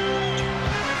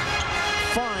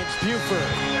 Finds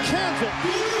Buford. Cans it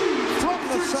from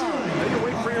the side. You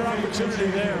wait for your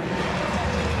opportunity there.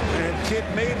 And Kidd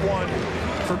made one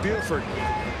for Buford.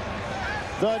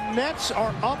 The Nets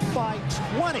are up by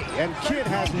 20, and Kidd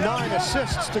has 9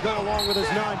 assists to go along with his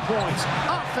 9 points.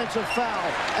 Offensive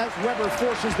foul as Weber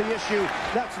forces the issue.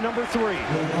 That's number 3.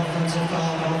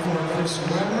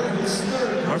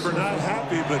 Weber not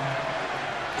happy, but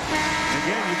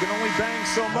again, you can only bang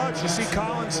so much. You see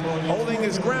Collins holding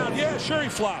his ground. Yeah, sure, he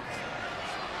flopped.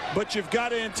 But you've got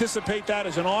to anticipate that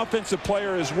as an offensive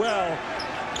player as well.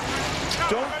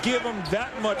 Don't give him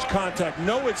that much contact.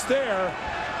 Know it's there,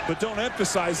 but don't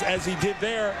emphasize as he did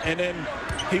there, and then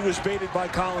he was baited by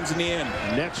Collins in the end.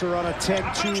 Nets are on a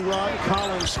 10-2 run.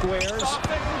 Collins squares,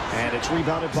 and it's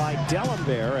rebounded by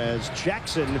D'Alembert as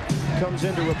Jackson comes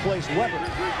in to replace Weber.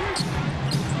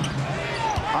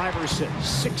 Iverson,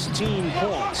 16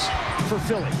 points for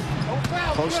Philly.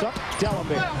 Post up,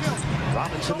 D'Alembert.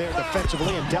 Robinson there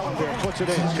defensively, and D'Alembert puts it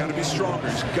in. He's got to be stronger.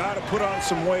 He's got to put on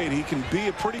some weight. He can be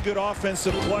a pretty good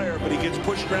offensive player, but he gets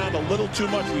pushed around a little too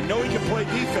much. We know he can play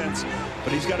defense,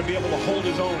 but he's got to be able to hold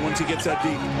his own once he gets that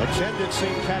deep. Attended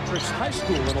St. Patrick's High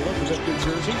School in Elizabeth, New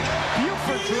Jersey.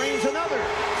 Buford drains another.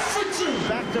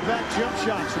 Back-to-back jump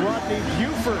shots. Rodney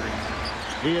Buford.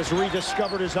 He has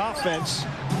rediscovered his offense,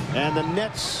 and the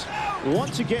Nets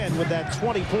once again with that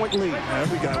 20-point lead.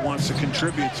 Every guy wants to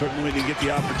contribute, certainly when you get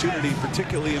the opportunity,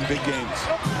 particularly in big games.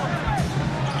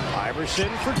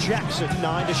 Iverson for Jackson,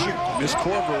 9 to shoot. Miss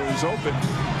Korver is open.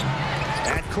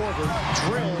 And Korver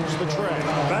drills the tray.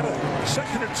 About a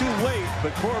second or 2 late,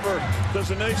 but Korver does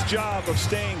a nice job of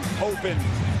staying open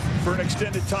for an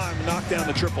extended time and knock down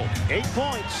the triple. 8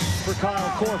 points for Kyle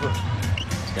Korver.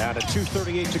 Down to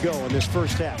 2:38 to go in this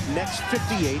first half. Nets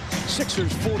 58,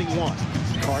 Sixers 41.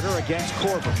 Carter against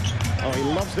Korver. Oh, he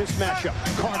loves this matchup.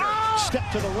 Carter, step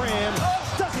to the rim,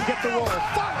 doesn't get the roll,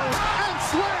 fires and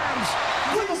slams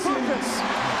with a purpose.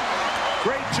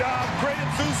 Great job, great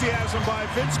enthusiasm by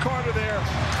Vince Carter there,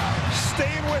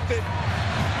 staying with it.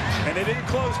 And it didn't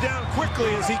close down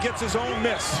quickly as he gets his own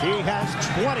miss. He has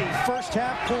 20 first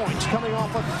half points coming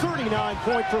off a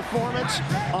 39-point performance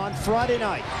on Friday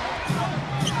night.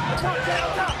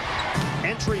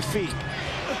 Entry feed.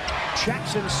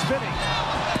 Jackson spinning.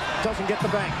 Doesn't get the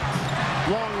bank.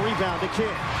 Long rebound to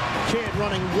Kidd. Kidd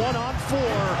running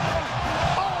 1-on-4.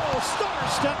 Oh, stutter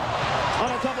step on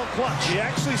a double clutch. He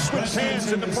actually switched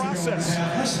hands in the process.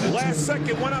 Last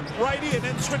second went up righty and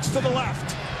then switched to the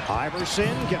left.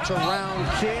 Iverson gets around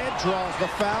Kidd, draws the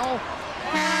foul.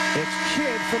 It's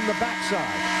Kidd from the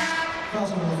backside.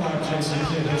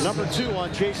 Number 2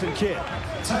 on Jason Kidd.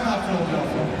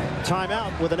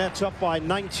 Timeout with the Nets up by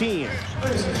 19.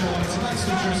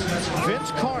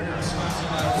 Vince Carter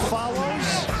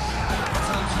follows.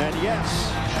 And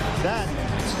yes, that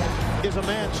is a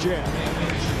man's jam.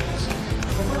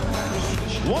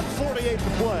 1:48 to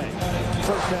play.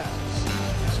 First half.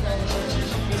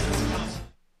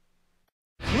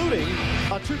 Including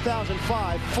a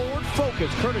 2005 Ford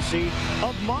Focus, courtesy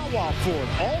of Mawa Ford.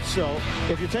 Also,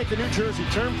 if you take the New Jersey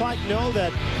Turnpike, know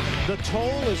that the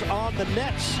toll is on the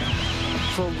Nets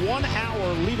for 1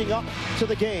 hour leading up to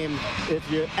the game. If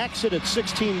you exit at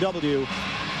 16W,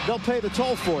 they'll pay the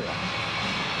toll for you.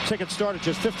 Tickets start at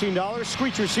just $15.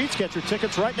 Screech your seats. Get your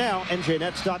tickets right now,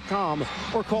 njnets.com,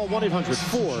 or call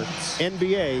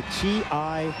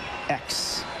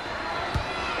 1-800-4-NBA-TIX.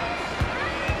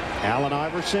 Allen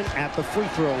Iverson at the free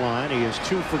throw line. He is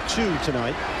 2 for 2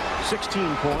 tonight.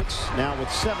 16 points, now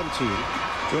with 17.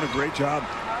 Doing a great job.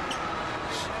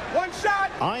 One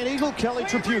shot! Ian Eagle, Kelly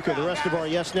Tripucka, the rest of our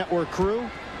Yes Network crew.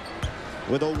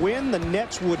 With a win, the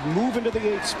Nets would move into the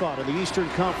 8th spot in the Eastern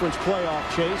Conference playoff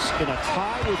chase in a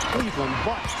tie with Cleveland,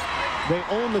 but they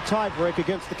own the tiebreak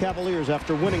against the Cavaliers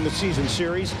after winning the season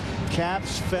series.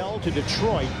 Cavs fell to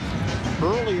Detroit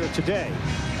earlier today.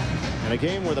 And In a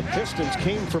game where the Pistons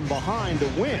came from behind to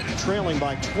win, trailing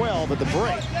by 12 at the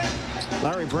break.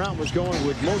 Larry Brown was going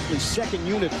with mostly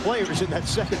second-unit players in that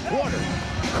second quarter.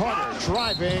 Carter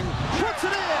driving, puts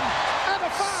it in, and a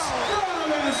foul!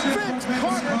 Vince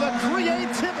Carter, the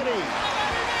creativity!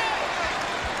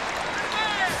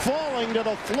 Falling to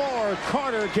the floor,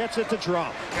 Carter gets it to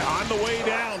drop. On the way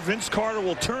down, Vince Carter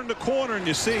will turn the corner, and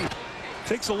you see,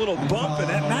 takes a little bump, and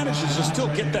that manages to still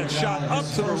get that shot up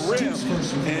to the rim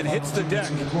and hits the deck.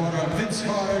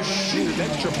 Needed an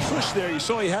extra push there. You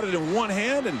saw he had it in one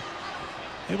hand and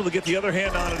able to get the other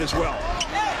hand on it as well.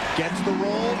 Gets the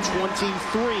roll,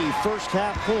 23 first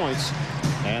half points,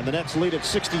 and the Nets lead at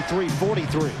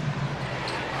 63-43.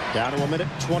 Down to a minute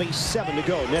 27 to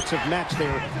go. Nets have matched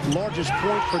their largest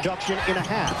point production in a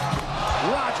half.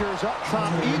 Rodgers up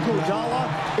top. Iguodala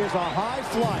is a high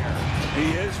flyer.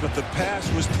 He is, but the pass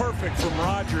was perfect from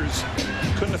Rodgers.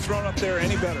 Couldn't have thrown up there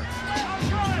any better.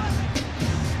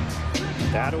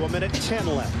 Down to a minute 10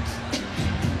 left.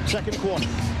 Second quarter.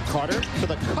 Carter to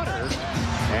the cutter,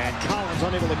 and Collins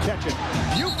unable to catch it.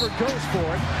 Buford goes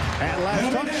for it, and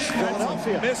last touch,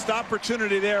 Philadelphia. Missed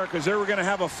opportunity there because they were going to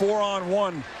have a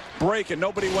 4-on-1 break, and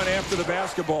nobody went after the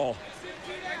basketball.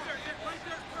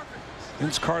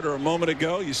 Vince Carter a moment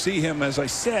ago. You see him, as I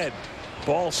said,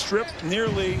 ball stripped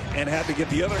nearly and had to get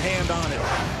the other hand on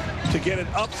it to get it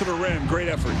up to the rim. Great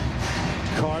effort.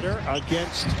 Carter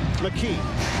against McKee.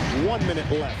 1 minute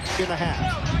left in the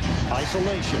half.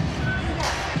 Isolation.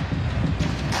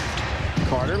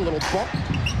 Carter, little bump.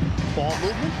 Ball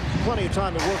movement. Plenty of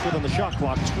time to work with on the shot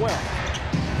clock. 12.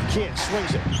 Kidd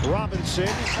swings it. Robinson,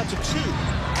 that's a 2.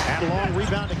 And long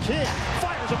rebound to Kidd.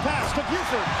 Fires a pass to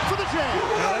Buford for the jam.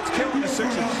 Now that's killing the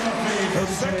Sixers. Those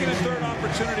second and third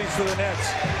opportunities for the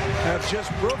Nets have just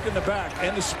broken the back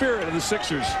and the spirit of the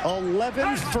Sixers.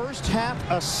 11 first half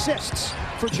assists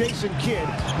for Jason Kidd.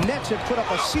 Nets have put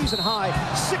up a season high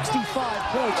 65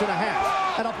 points and a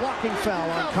half. And a blocking foul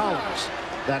on Collins.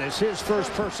 That is his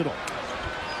first personal.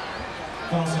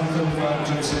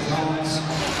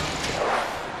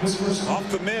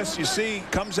 Off the miss, you see,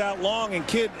 comes out long, and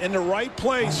Kidd in the right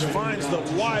place finds the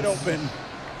wide open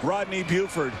Rodney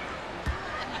Buford.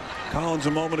 Collins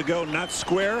a moment ago, not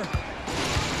square.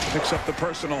 Picks up the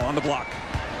personal on the block.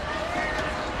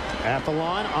 At the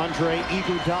line, Andre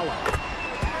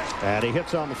Iguodala. And he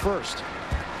hits on the first.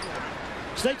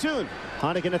 Stay tuned.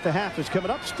 Heineken at the half is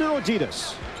coming up. Spiro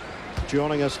Adidas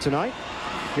joining us tonight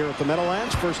here at the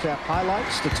Meadowlands. First half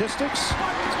highlights, statistics,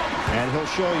 and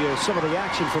he'll show you some of the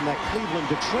action from that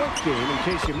Cleveland-Detroit game in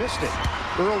case you missed it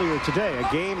earlier today. A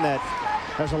game that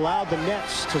has allowed the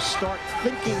Nets to start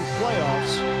thinking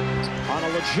playoffs on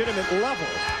a legitimate level.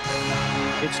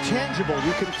 It's tangible.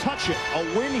 You can touch it. A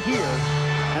win here,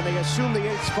 and they assume the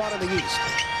 8th spot in the East.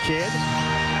 Kidd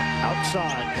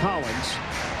outside. Collins.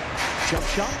 Jump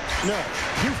shot? No.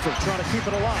 Buford trying to keep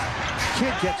it alive.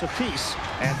 Kidd gets a piece,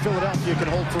 and Philadelphia can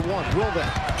hold for one. Will they?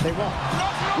 They won't.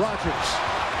 Rodgers.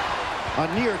 A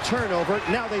near turnover.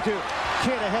 Now they do.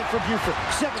 Kidd ahead for Buford.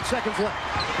 7 seconds left.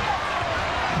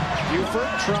 Buford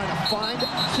trying to find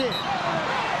Kidd.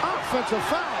 Offensive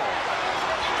foul.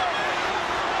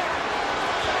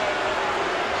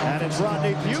 And it's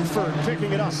Rodney Buford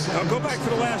picking it up. Now go back to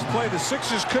the last play. The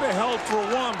Sixers could have held for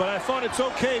one, but I thought it's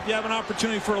okay if you have an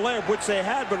opportunity for a layup, which they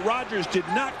had, but Rodgers did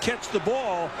not catch the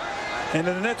ball. And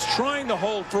then the Nets trying to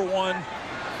hold for one,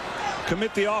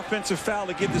 commit the offensive foul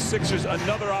to give the Sixers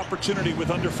another opportunity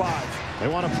with under 5. They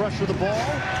want to pressure the ball.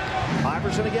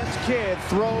 Iverson against Kidd,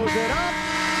 throws it up.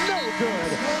 No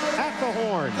good at the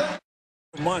horn.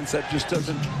 Months, that just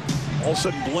doesn't all of a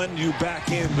sudden blend you back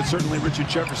in, but certainly Richard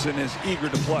Jefferson is eager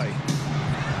to play.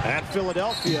 And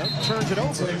Philadelphia turns it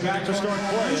over to start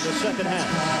play in the second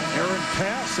half. Errant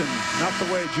pass, and not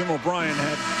the way Jim O'Brien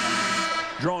had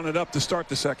drawn it up to start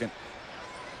the second.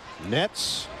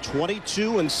 Nets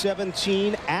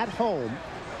 22-17 at home.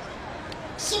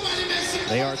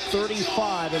 They are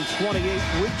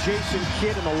 35-28 with Jason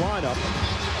Kidd in the lineup.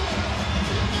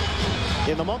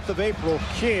 In the month of April,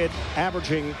 Kidd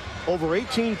averaging over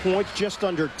 18 points, just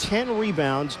under 10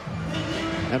 rebounds,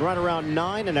 and right around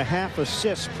 9.5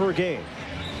 assists per game.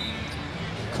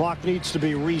 Clock needs to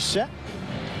be reset.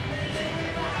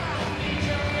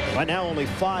 Right now, only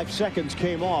 5 seconds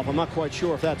came off. I'm not quite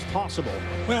sure if that's possible.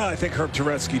 Well, I think Herb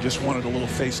Turetsky just wanted a little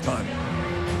face time.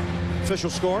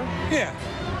 Official score? Yeah.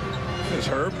 There's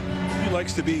Herb. He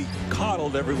likes to be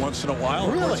coddled every once in a while.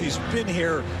 Really? Of course, he's been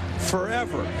here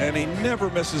forever, and he never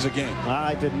misses a game.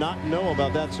 I did not know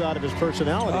about that side of his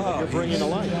personality that you're bringing to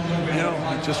light. You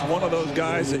know, just one of those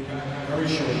guys that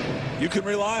you can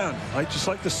rely on, right? Just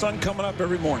like the sun coming up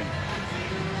every morning.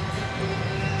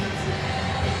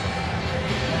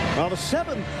 Well, the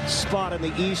 7th spot in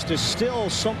the East is still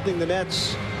something the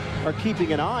Nets are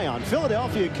keeping an eye on.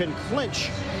 Philadelphia can clinch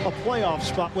a playoff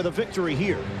spot with a victory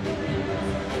here.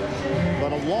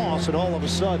 But a loss, and all of a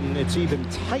sudden, it's even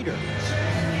tighter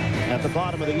at the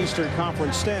bottom of the Eastern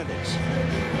Conference standings.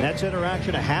 Nets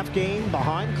interaction a half game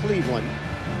behind Cleveland.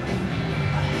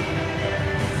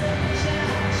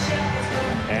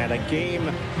 And a game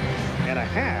and a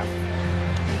half,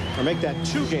 or make that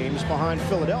 2 games behind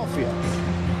Philadelphia,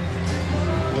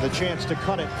 with a chance to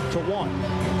cut it to 1.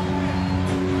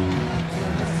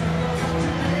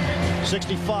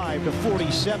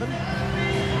 65-47.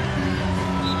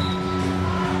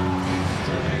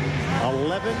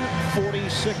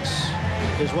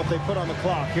 11:46 is what they put on the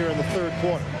clock here in the 3rd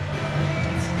quarter.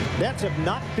 Nets have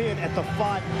not been at the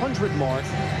 500 mark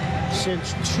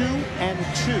since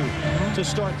 2-2 to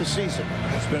start the season.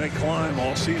 It's been a climb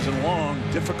all season long.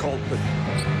 Difficult, but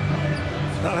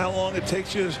not how long it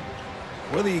takes you,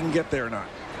 whether you can get there or not.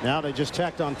 Now they just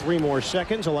tacked on 3 more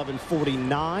seconds.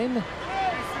 11:49.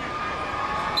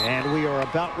 And we are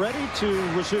about ready to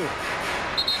resume.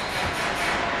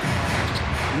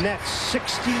 Nets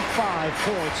 65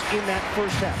 points in that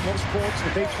first half. Most points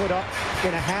that they put up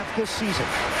in a half this season.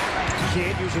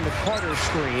 Kidd using the Carter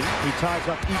screen. He ties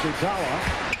up Iguodala.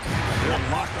 They're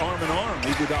locked arm in arm,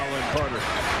 Iguodala and Carter.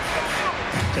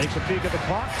 Takes a peek at the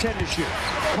clock. 10 to shoot.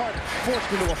 Carter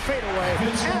forced into a fadeaway,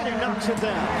 and he knocks it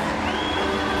down.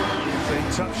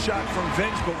 It's a tough shot from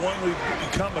Vince, but one we've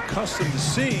become accustomed to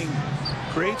seeing.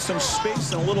 Creates some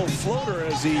space and a little floater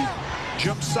as he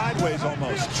jumps sideways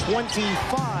almost.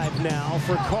 25 now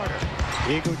for Carter.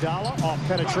 Iguodala off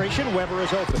penetration. Weber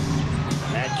is open.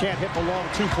 And can't hit the long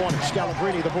 2-pointer.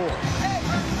 Scalabrine the board.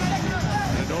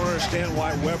 I don't understand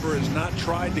why Weber has not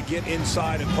tried to get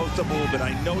inside and post up a little bit.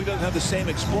 I know he doesn't have the same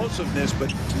explosiveness,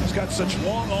 but he's got such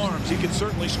long arms. He can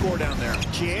certainly score down there.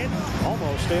 Kidd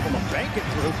almost able to bank it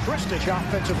through. Kristich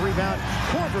offensive rebound.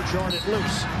 Korver jarred it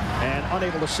loose and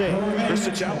unable to save.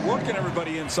 Kristich out working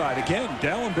everybody inside. Again,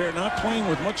 Dallenberg not playing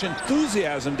with much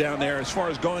enthusiasm down there as far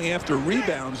as going after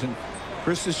rebounds, and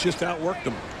Kristich just outworked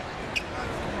them.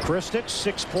 Kristich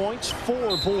 6 points,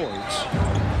 4 boards.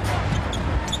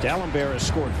 Dallenberg has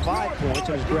scored 5 points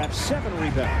and has grabbed 7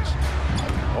 rebounds.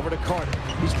 Over to Carter.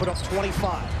 He's put up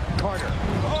 25. Carter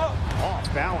off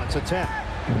balance at 10.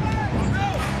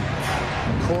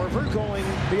 Korver going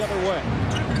the other way.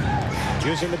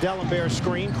 Using the Dallenberg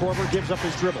screen, Korver gives up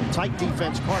his dribble. Tight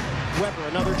defense, Carter. Weber,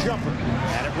 another jumper.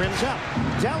 And it rims out.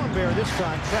 Dallenberg this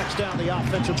time tracks down the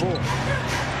offensive board.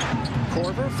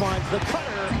 Korver finds the cutter.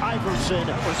 Iverson.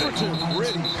 That was a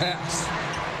gritty pass.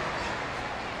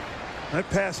 That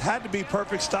pass had to be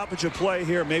perfect. Stoppage of play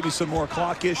here. Maybe some more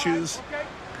clock issues.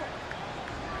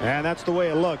 And that's the way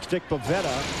it looks. Dick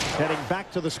Pavetta heading back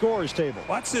to the scorer's table.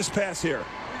 Watch this pass here.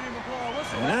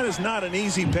 And that is not an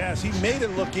easy pass. He made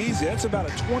it look easy. That's about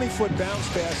a 20-foot bounce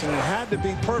pass, and it had to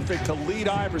be perfect to lead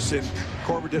Iverson.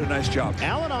 Korver did a nice job.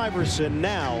 Allen Iverson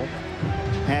now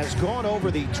has gone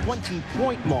over the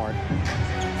 20-point mark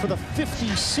for the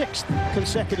 56th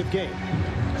consecutive game.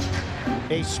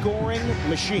 A scoring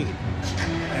machine.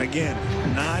 And again,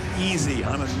 not easy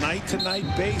on a night-to-night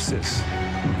basis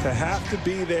to have to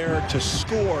be there to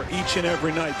score each and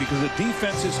every night, because the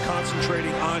defense is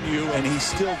concentrating on you, and he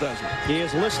still doesn't. He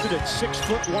is listed at 6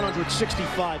 foot,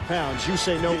 165 pounds. You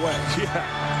say no way. Yeah.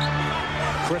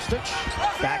 Kristich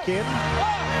back in.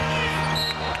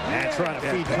 And trying to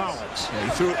feed Collins. Yeah,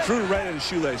 he threw it right at his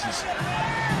shoelaces.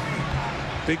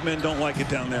 Big men don't like it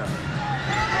down there.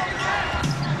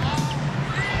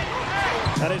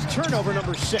 That is turnover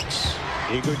number 6.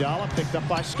 Iguodala picked up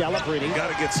by Scalabrine. Got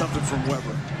to get something from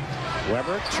Weber.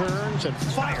 Weber turns and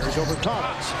fires over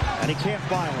Collins. And he can't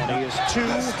buy one. He is 2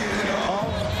 of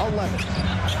 11.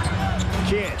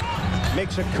 Kidd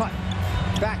makes a cut.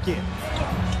 Back in.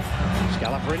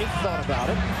 Scalabrine thought about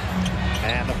it.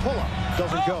 And the pull-up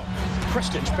doesn't go.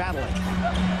 Kristich battling.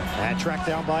 And tracked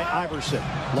down by Iverson.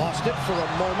 Lost it for a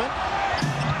moment.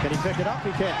 Can he pick it up?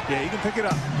 He can. Yeah, he can pick it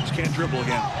up. Just can't dribble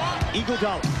again.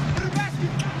 Iguodala.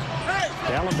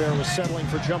 Dallenberg was settling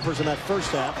for jumpers in that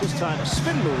first half. This time a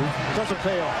spin move doesn't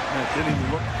pay off. It didn't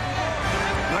even look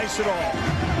nice at all.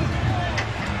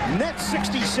 Nets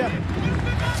 67.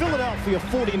 Philadelphia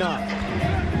 49.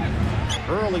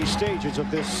 Early stages of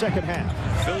this second half.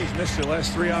 Phillies missed their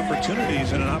last 3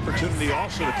 opportunities, and an opportunity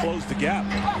also to close the gap.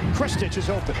 Kristich is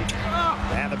open.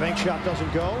 And the bank shot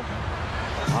doesn't go.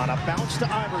 On a bounce to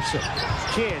Iverson.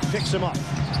 Kidd picks him up.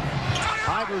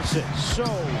 Iverson so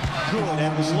good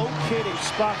at locating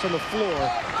spots on the floor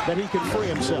that he can free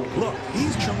himself. Look,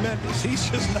 he's tremendous. He's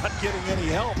just not getting any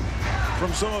help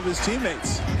from some of his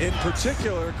teammates, in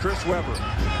particular Chris Weber.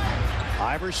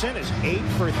 Iverson is 8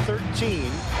 for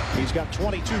 13. He's got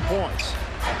 22 points.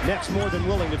 Nets more than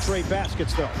willing to trade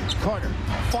baskets, though. Carter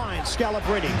finds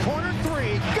Scalabrine. Corner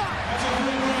three. Got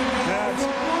it!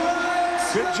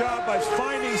 Good job by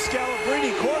finding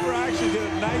Scalabrine. Corver actually did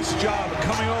a nice job of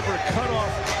coming over and cut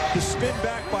off the spin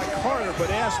back by Carter,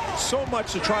 but asked so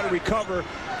much to try to recover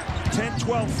 10,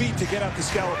 12 feet to get out to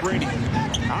Scalabrine.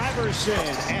 Iverson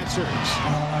answers.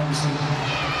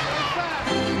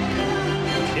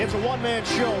 It's a one-man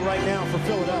show right now for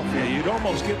Philadelphia. Yeah, you'd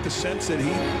almost get the sense that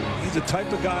he's the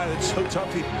type of guy that's so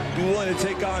tough he'd be willing to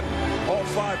take on all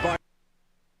five by.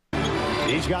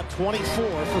 He's got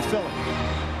 24 for Philly.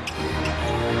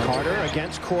 Carter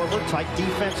against Korver. Tight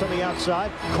defense on the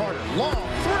outside. Carter, long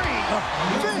three.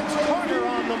 Vince Carter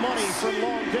on the money from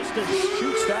long distance.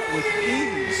 Shoots that with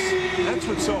ease. That's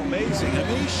what's so amazing. I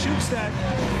mean, he shoots that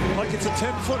like it's a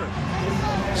 10-footer.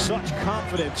 Such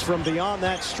confidence from beyond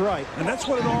that stripe. And that's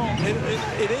what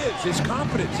it is. It's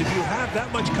confidence. If you have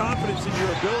that much confidence in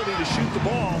your ability to shoot the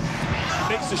ball, it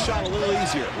makes the shot a little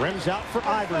easier. Rims out for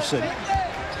Iverson.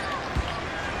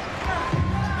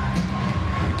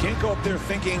 You can't go up there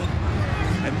thinking,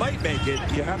 I might make it.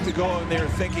 You have to go in there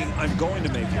thinking, I'm going to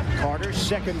make it. Carter's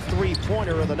second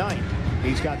three-pointer of the night.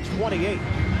 He's got 28.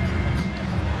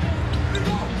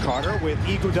 Carter with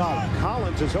Iguodala.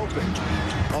 Collins is open.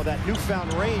 Oh, that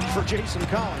newfound range for Jason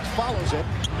Collins. Follows it.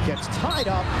 Gets tied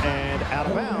up and out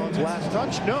of bounds. Last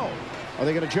touch, no. Are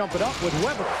they going to jump it up with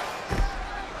Weber?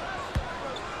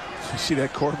 You see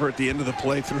that Korver at the end of the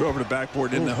play threw over the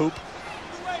backboard in the hoop.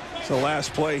 It's the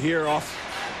last play here off.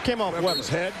 Came off Weber's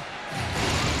head.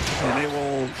 And they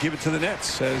will give it to the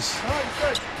Nets, as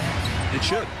it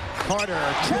should. Carter,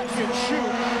 catch and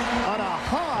shoot on a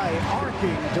high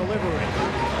arcing delivery.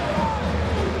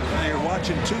 Now you're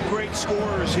watching two great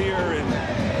scorers here in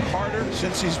Carter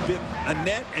since he's been a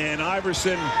Net, and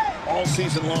Iverson all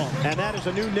season long. And that is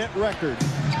a new net record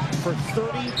for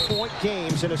 30-point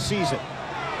games in a season.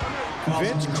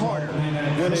 Vince Carter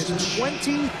with his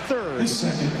 23rd.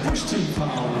 First team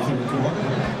foul in the third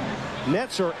quarter.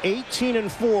 Nets are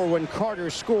 18-4 when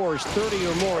Carter scores 30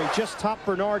 or more. He just topped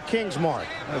Bernard King's mark.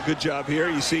 A good job here.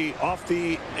 You see off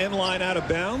the end line out of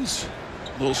bounds.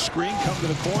 Little screen come to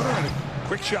the corner and a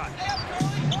quick shot.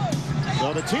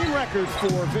 So the team record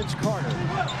for Vince Carter.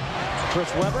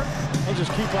 Chris Webber, he'll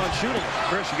just keep on shooting.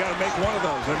 Chris, you got to make one of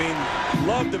those. I mean,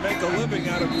 love to make a living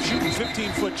out of shooting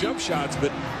 15-foot jump shots,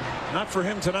 but not for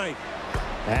him tonight.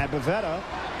 And Bavetta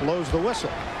blows the whistle.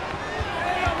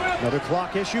 Another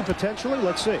clock issue potentially.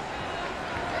 Let's see.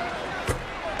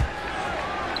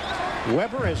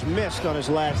 Weber has missed on his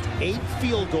last 8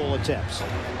 field goal attempts.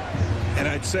 And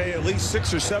I'd say at least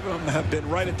 6 or 7 of them have been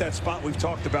right at that spot we've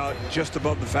talked about, just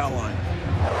above the foul line.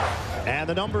 And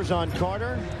the numbers on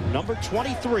Carter, number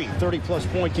 23, 30-plus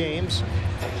point games,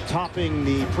 topping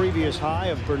the previous high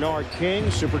of Bernard King,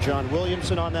 Super John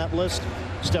Williamson on that list,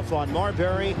 Stephon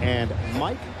Marbury, and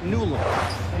Mike Newland.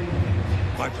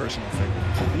 My personal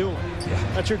favorite. Newland.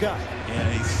 Yeah. That's your guy.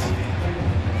 Yeah,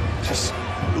 he's just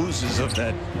oozes of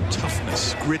that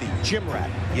toughness, gritty. Gym rat.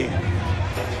 Yeah.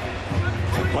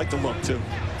 Like the look, too.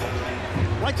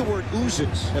 Like the word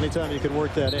oozes anytime you can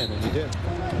work that in, and you did.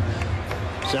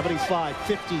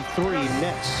 75-53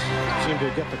 Nets seem to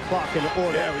get the clock in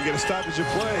order. Yeah, we get a stoppage of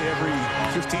play every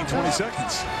 15, 20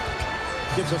 seconds.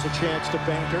 Gives us a chance to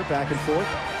banter back and forth.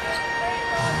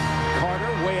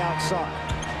 Carter way outside.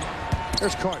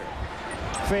 There's Carter.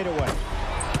 Fade away.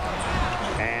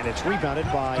 And it's rebounded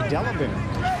by D'Alembert.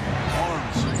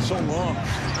 Arms so long.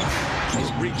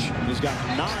 His reach. He's got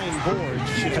 9 boards.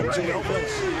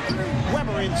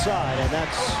 Weber inside, and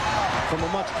that's from a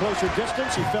much closer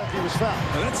distance. He felt he was fouled.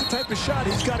 Now that's the type of shot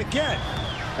he's got to get.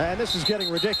 And this is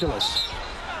getting ridiculous.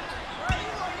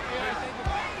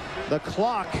 The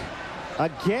clock,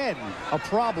 again, a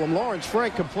problem. Lawrence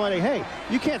Frank complaining, hey,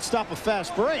 you can't stop a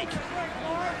fast break.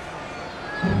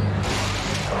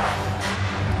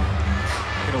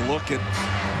 Going to look at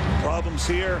problems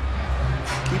here.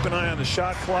 Keep an eye on the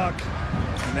shot clock.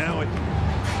 And now it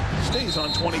stays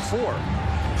on 24.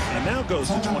 And now goes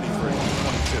to 23, 22,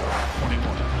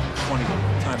 21, 20.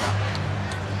 Timeout.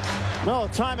 No,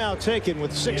 timeout taken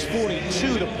with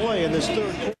 6:42 to play in this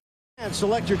third quarter. And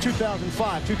select your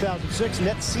 2005-2006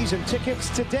 Nets season tickets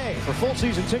today. For full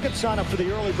season tickets, sign up for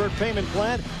the early bird payment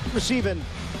plan. Receive an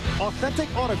authentic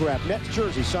autographed Nets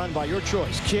jersey signed by your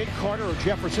choice. Kidd, Carter, or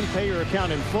Jefferson. Pay your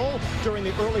account in full. During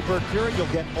the early bird period, you'll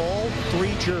get all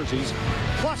 3 jerseys,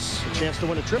 plus a chance to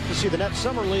win a trip to see the Nets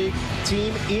Summer League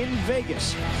team in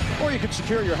Vegas. Or you can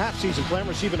secure your half-season plan,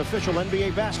 receive an official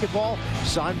NBA basketball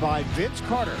signed by Vince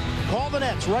Carter. Call the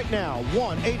Nets right now,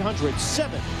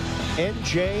 1-800-7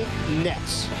 NJ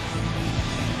Nets.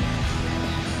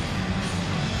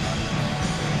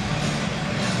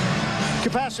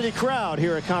 Capacity crowd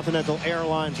here at Continental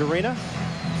Airlines Arena.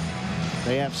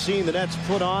 They have seen the Nets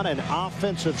put on an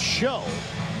offensive show.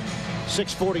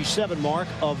 6:47 mark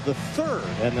of the third,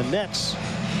 and the Nets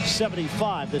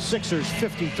 75, the Sixers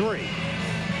 53.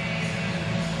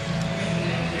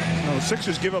 Well, the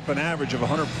Sixers give up an average of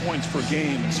 100 points per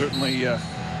game, and certainly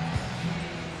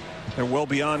they're well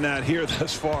beyond that here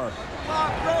thus far.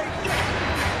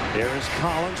 There is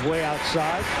Collins way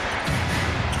outside.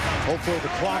 Hopefully the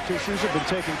clock issues have been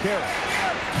taken care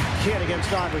of. Kidd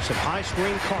against Iverson. High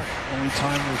screen, Carter. Only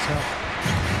time will tell.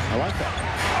 I like that.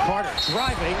 Carter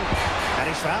driving, and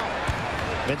he's fouled.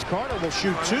 Vince Carter will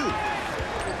shoot 2.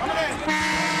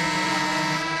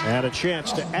 And a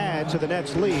chance to add to the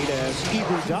Nets' lead as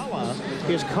Iguodala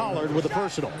is collared with a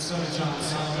personal.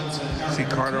 See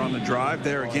Carter on the drive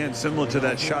there again, similar to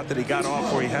that shot that he got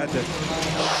off where he had to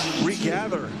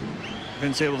regather.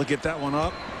 Vince able to get that one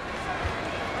up.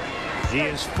 He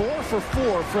is 4 for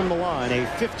 4 from the line, a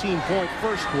 15-point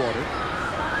first quarter.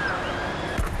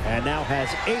 And now has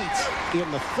 8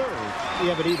 in the third. We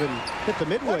haven't even hit the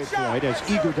midway point as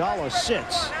Iguodala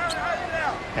sits.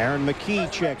 Aaron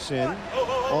McKee checks in.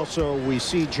 Also, we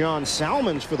see John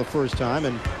Salmons for the first time.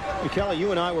 And Kelly,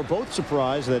 you and I were both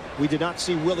surprised that we did not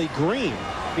see Willie Green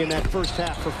in that first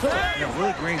half for Philly. Yeah,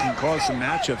 Willie Green can cause some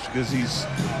matchups because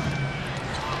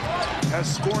has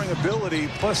scoring ability,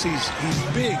 plus he's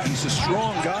big, he's a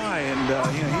strong guy,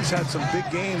 and you know, he's had some big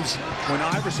games when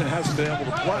Iverson hasn't been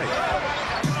able to play.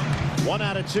 1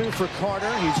 out of 2 for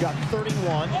Carter. He's got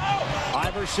 31.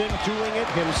 Iverson doing it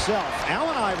himself.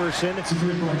 Allen Iverson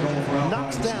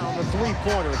knocks down the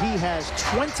three-pointer. He has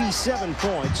 27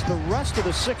 points. The rest of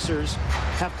the Sixers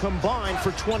have combined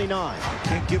for 29.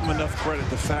 Can't give him enough credit.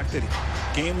 The fact that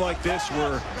game like this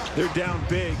where they're down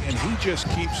big and he just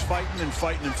keeps fighting and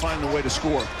fighting and finding a way to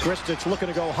score. Kristich looking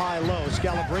to go high-low.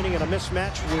 Scalabrine in a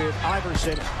mismatch with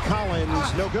Iverson.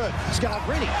 Collins, no good.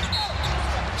 Scalabrine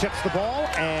tips the ball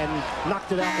and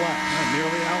knocked it out left.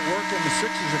 Nearly outworking the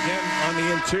Sixers again on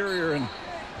the interior, and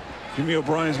Jimmy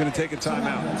O'Brien's going to take a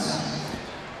timeout.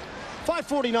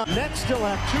 5:49. Nets still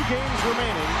have 2 games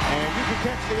remaining, and you can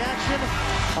catch the action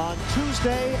on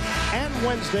Tuesday and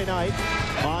Wednesday night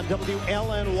on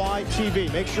WLNY TV.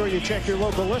 Make sure you check your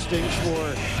local listings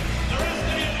for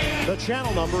the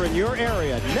channel number in your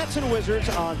area. Nets and Wizards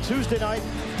on Tuesday night,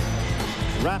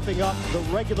 wrapping up the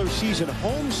regular season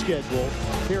home schedule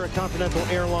here at Continental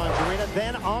Airlines Arena.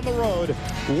 Then on the road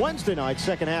Wednesday night,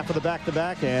 second half of the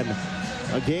back-to-back, and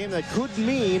a game that could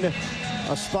mean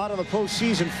a spot on the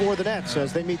postseason for the Nets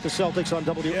as they meet the Celtics on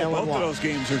WLNY. Yeah, both of those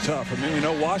games are tough. I mean, you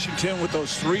know, Washington with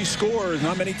those 3 scores,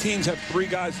 not many teams have 3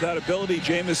 guys with that ability.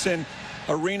 Jamison,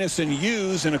 Arenas, and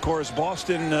Hughes, and of course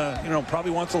Boston, you know,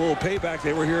 probably wants a little payback.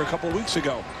 They were here a couple of weeks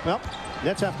ago. Well,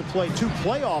 Nets have to play 2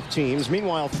 playoff teams.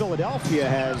 Meanwhile, Philadelphia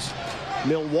has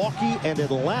Milwaukee and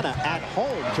Atlanta at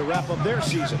home to wrap up their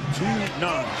season. 2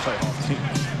 non-playoff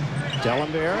teams.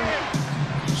 Dellenberg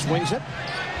swings it.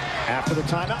 After the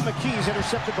timeout, McKee's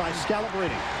intercepted by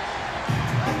Scalabrine.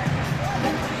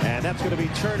 And that's going to be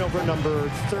turnover number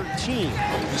 13.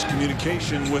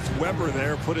 Miscommunication with Weber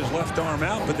there, put his left arm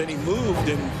out, but then he moved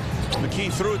and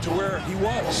McKee threw it to where he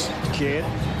was. Kidd,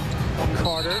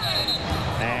 Carter,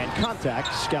 and contact.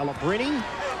 Scalabrine.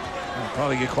 He'll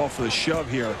probably get called for the shove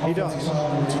here. He does.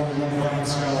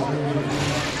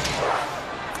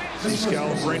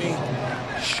 Scalabrine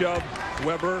shoved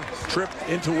Weber, tripped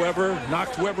into Weber,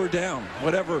 knocked Weber down.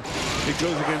 Whatever, it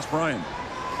goes against Bryant.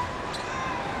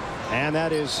 And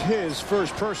that is his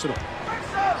first personal.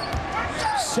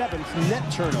 7th net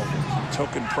turnover.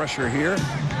 Token pressure here.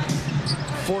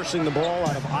 Forcing the ball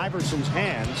out of Iverson's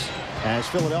hands as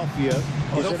Philadelphia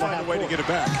is they'll find a way to get it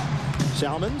back.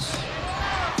 Salmons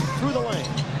through the lane.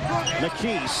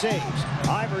 McKee saves.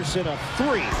 Iverson a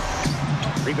 3.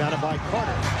 Rebounded by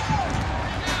Carter.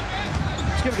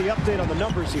 Let's give you the update on the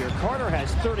numbers here. Carter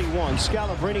has 31.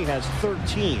 Scalabrine has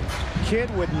 13. Kidd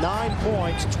with 9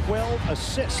 points, 12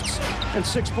 assists, and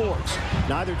 6 boards.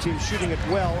 Neither team shooting it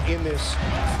well in this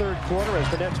third quarter as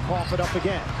the Nets cough it up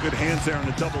again. Good hands there on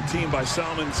the double team by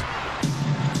Salmons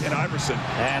and Iverson.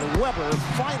 And Weber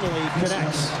finally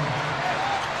connects.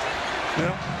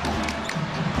 Well,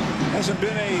 hasn't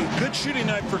been a good shooting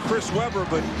night for Chris Weber,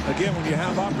 but again, when you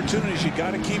have opportunities, you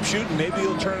got to keep shooting. Maybe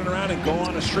he'll turn it around and go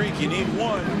on a streak. You need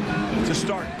 1 to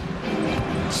start.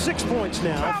 6 points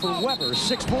now for Weber,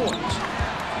 6 boards.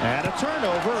 And a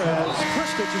turnover as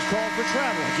Kristich is called for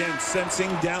travel. Again, sensing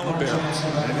Dallenberg.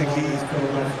 I think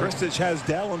Kristich has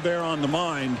Dallenberg on the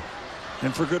mind.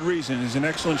 And for good reason. He's an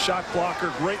excellent shot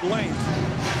blocker, great length,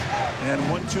 and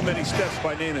one too many steps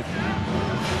by Namath.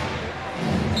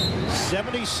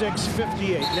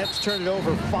 76-58. Nets turned it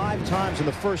over 5 times in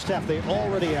the first half. They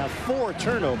already have 4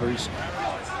 turnovers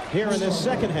here in this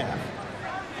second half.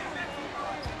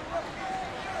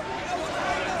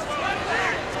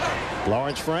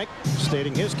 Lawrence Frank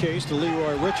stating his case to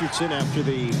Leroy Richardson after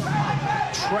the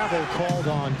travel called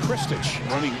on Kristich.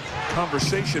 Running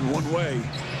conversation one way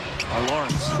on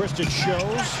Lawrence. Kristich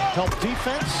shows help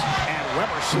defense, and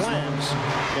Weber slams.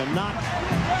 And not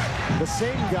the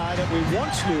same guy that we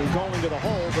once knew going to the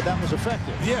hole, but that was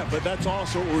effective. Yeah, but that's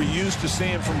also what we're used to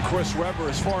seeing from Chris Webber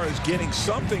as far as getting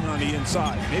something on the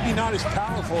inside. Maybe not as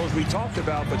powerful as we talked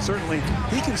about, but certainly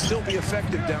he can still be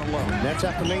effective down low. Nets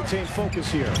have to maintain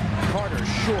focus here. Carter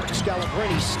short.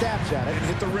 Scalabrine stabs at it. And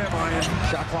hit the rim, Ian.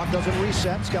 Shot clock doesn't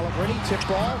reset. Scalabrine tip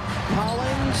ball.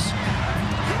 Collins.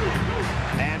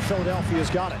 And Philadelphia's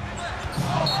got it.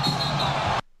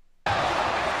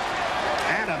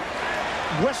 And a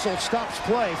whistle stops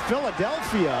play.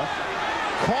 Philadelphia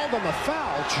called on the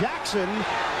foul. Jackson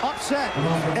upset.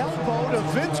 Elbow to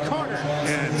Vince Carter.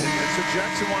 And so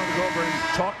Jackson wanted to go over and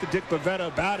talk to Dick Bavetta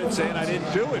about it, saying I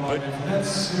didn't do it. But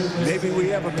maybe we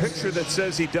have a picture that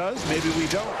says he does. Maybe we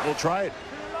don't. We'll try it.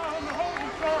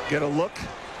 Get a look.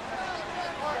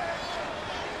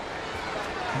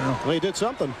 Well, he did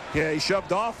something. Yeah, he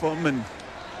shoved off him, and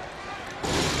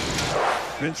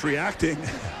Vince reacting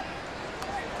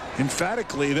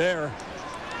emphatically there.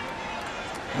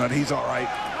 But he's all right.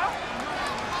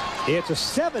 It's a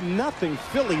 7-0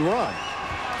 Philly run.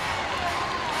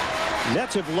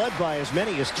 Nets have led by as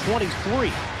many as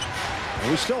 23. And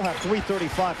we still have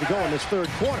 3:35 to go in this third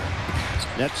quarter.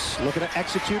 Nets looking to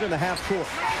execute in the half court.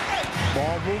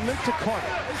 Ball movement to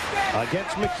Carter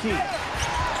against McKee.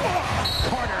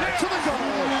 Carter to the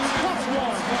goal.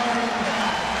 +1.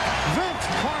 Vince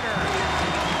Carter.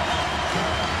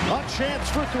 A chance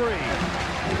for 3.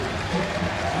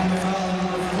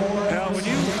 Now, when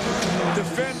you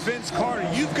defend Vince Carter,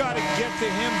 you've got to get to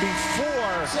him before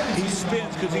he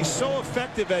spins, because he's so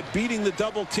effective at beating the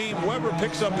double team. Weber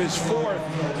picks up his 4th,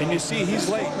 and you see he's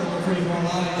late.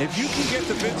 If you can get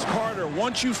to Vince Carter,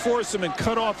 once you force him and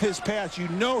cut off his pass, you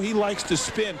know he likes to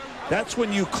spin. That's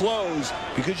when you close,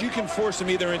 because you can force him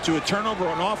either into a turnover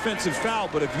or an offensive foul,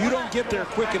 but if you don't get there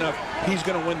quick enough, he's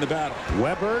going to win the battle.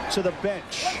 Weber to the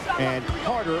bench, and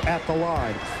Carter at the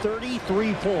line.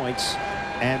 33 points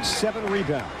and 7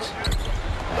 rebounds.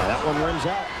 That one rims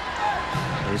out.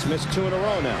 He's missed 2 in a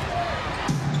row now.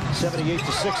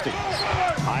 78-60.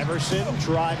 Iverson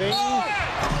driving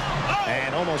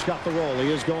and almost got the roll.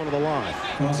 He is going to the line.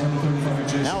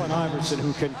 Now an Iverson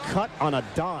who can cut on a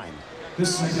dime.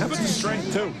 How about the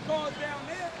strength, too?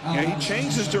 Yeah, he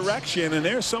changed his direction, and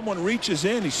there someone reaches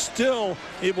in. He's still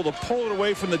able to pull it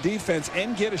away from the defense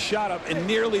and get a shot up and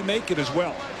nearly make it as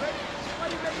well.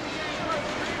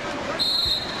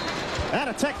 And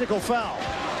a technical foul.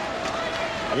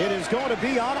 It is going to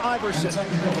be on Iverson.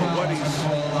 What he's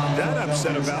that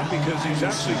upset about, because he's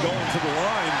actually going to the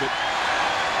line, but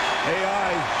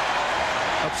AI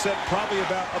upset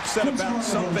about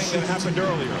something that happened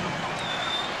earlier.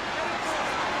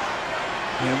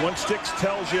 And once Sticks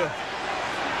tells you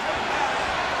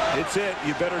it's it,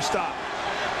 you better stop.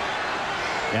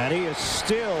 And he is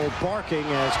still barking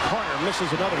as Carter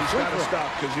misses another. He's got to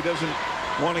stop, because he doesn't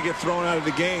want to get thrown out of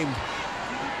the game.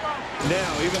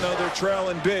 Now, even though they're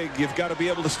trailing big, you've got to be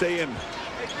able to stay in.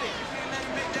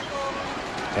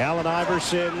 Allen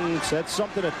Iverson said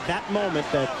something at that moment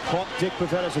that caught Dick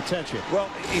Bavetta's attention. Well,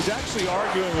 he's actually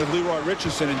arguing with Leroy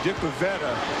Richardson, and Dick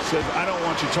Bavetta says, I don't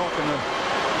want you talking to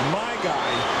my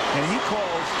guy, and he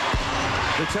calls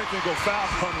the technical foul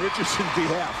on Richardson's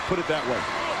behalf. Put it that way.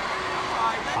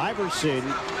 Iverson,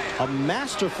 a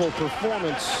masterful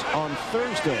performance on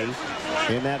Thursday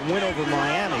in that win over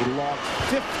Miami, logged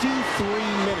 53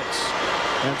 minutes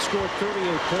and scored 38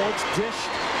 points, dished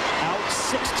out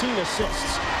 16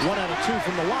 assists, 1 out of 2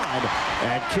 from the line,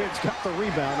 and Kidd's got the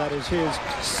rebound. That is his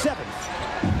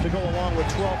 7th to go along with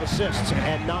 12 assists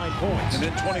and 9 points. And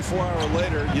then 24 hours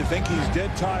later, you think he's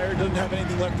dead tired, doesn't have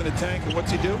anything left in the tank, and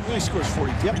what's he do? Well, he scores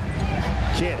 40. Yep.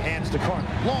 Kidd hands to Carter.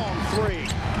 Long 3.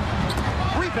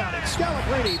 Rebounded.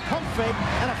 Scalabrine, pump fake,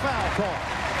 and a foul call.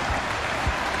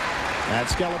 And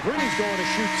Scalabrine's going to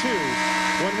shoot 2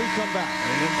 when we come back.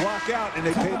 And then block out, and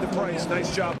they paid the price.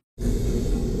 Nice job.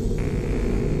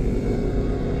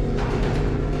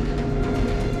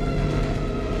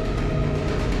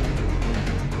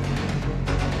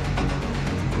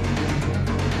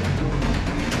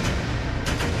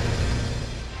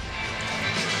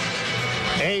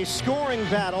 A scoring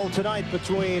battle tonight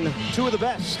between two of the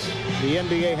best the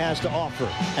NBA has to offer,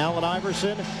 Allen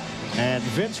Iverson and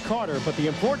Vince Carter. But the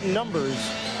important numbers,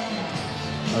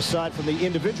 aside from the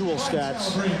individual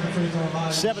stats,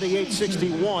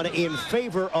 78-61 in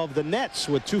favor of the Nets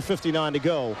with 2:59 to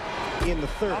go in the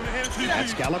third.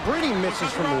 Scalabrine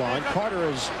misses from the line.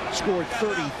 Carter has scored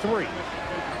 33.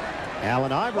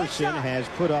 Allen Iverson has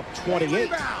put up 28.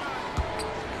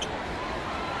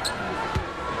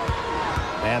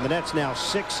 And the Nets now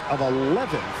 6 of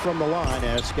 11 from the line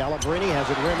as Scalabrine has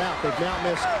it rim out. They've now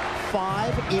missed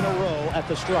 5 in a row at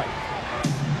the stripe.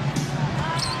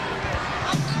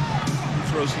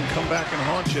 Throws can come back and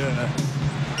haunt you in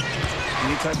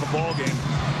any type of ball game.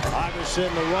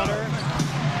 Iverson, the runner,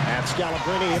 and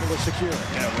Scalabrine able to secure it.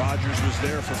 Yeah, Rodgers was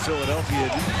there for Philadelphia.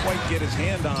 Didn't quite get his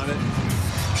hand on it.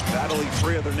 Battling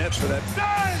 3 other Nets for that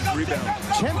rebound.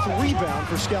 10th rebound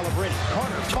for Scalabrine.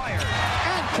 Carter fires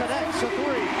and connects a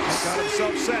 3. Got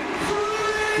himself set.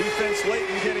 Defense late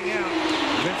in getting out.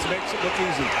 Vince makes it look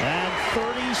easy. And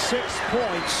 36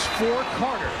 points for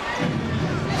Carter.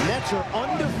 Nets are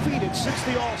undefeated since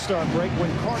the All-Star break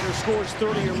when Carter scores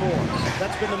 30 or more.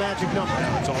 That's been the magic number.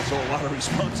 Now it's also a lot of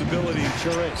responsibility.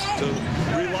 Sure is. To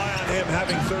rely on him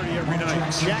having 30 every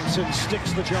night. Jackson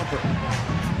sticks the jumper.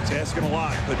 It's asking a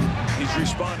lot, but he's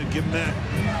responded. Give him that.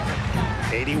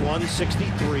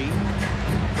 81-63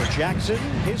 for Jackson.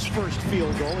 His first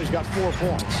field goal. He's got 4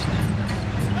 points.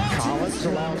 Collins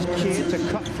allows Kidd to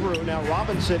cut through. Now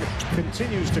Robinson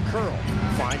continues to curl.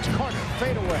 Finds Carter.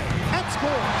 Fade away. And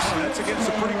scores. That's against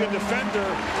a pretty good defender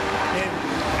in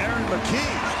Aaron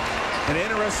McKee. And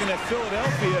interesting that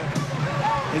Philadelphia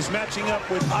is matching up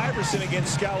with Iverson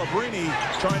against Scalabrine,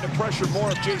 trying to pressure more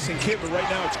of Jason Kidd, but right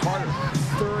now it's Carter.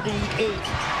 38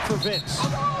 for Vince.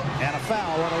 And a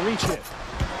foul on a reach hit.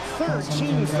 Third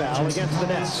team foul against the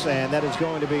Nets, and that is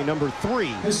going to be number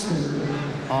 3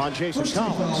 on Jason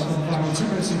Collins.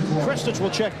 Kristich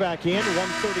will check back in.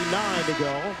 1:39 to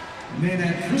go in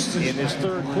his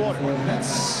third quarter.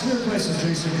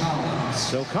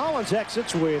 So Collins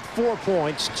exits with 4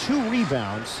 points, 2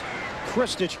 rebounds.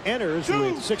 Kristich enters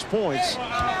with 6 points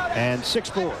and 6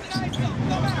 boards.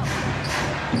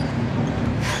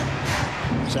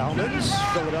 Salmons,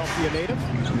 Philadelphia native.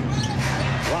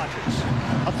 Rodgers,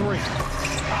 a 3.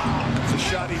 It's a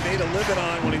shot he made a living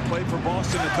on when he played for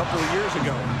Boston a couple of years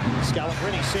ago.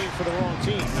 Scalabrine saved for the wrong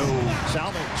team. No.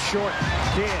 Salmons, short,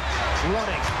 Kidd,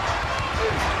 running.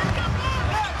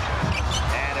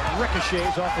 And it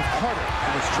ricochets off of Carter.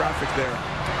 There's traffic there.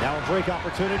 Now a break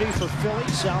opportunity for Philly.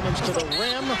 Salmons to the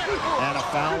rim. And a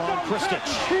foul on Kristich.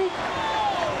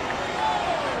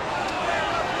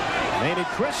 Manny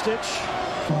Kristich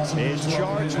is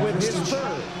charged with his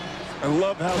 3rd. I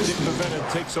love how Dick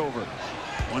Bavetta takes over.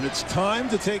 When it's time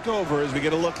to take over, as we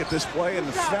get a look at this play and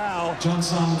the foul. John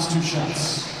Simons, 2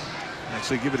 shots.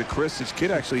 Actually give it to Kristich. Kidd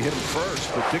actually hit him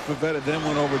first, but Dick Bavetta then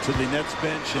went over to the Nets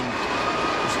bench and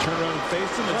just turned around and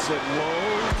faced him and said, whoa,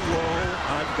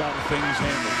 I've got things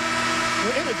handled.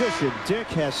 Well, in addition, Dick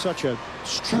has such a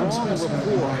strong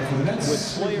rapport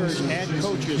with players and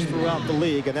coaches throughout the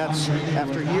league, and that's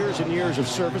after years and years of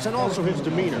service, and also his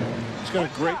demeanor. He's got a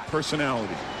great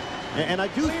personality. And I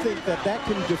do think that that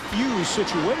can diffuse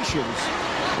situations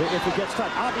if it gets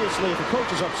tight. Obviously, if a coach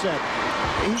is upset,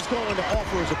 he's going to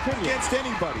offer his opinion. Against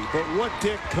anybody, but what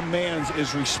Dick commands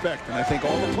is respect. And I think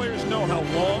all the players know how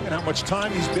long and how much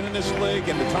time he's been in this league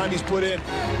and the time he's put in.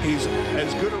 He's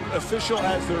as good an official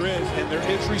as there is, and there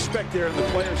is respect there, and the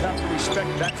players have to respect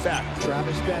that fact.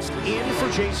 Travis Best in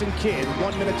for Jason Kidd.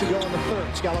 1 minute to go in the third.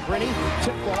 Scalabrine,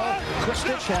 tip ball.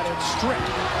 Kristich had it stripped.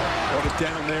 Brought it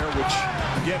down there, which,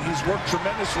 again, he's worked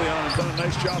tremendously on and done a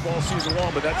nice job all season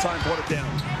long, but that time brought it down.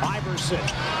 Iverson.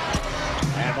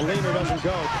 And Molina doesn't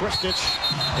go. Kristich,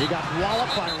 he got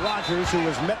walloped by Rodgers, who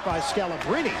was met by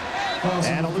Scalabrine.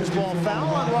 And a loose ball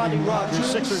foul on Rodney Rodgers.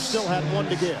 Sixers still had 1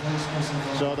 to give.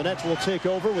 So the Nets will take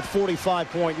over with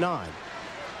 45.9.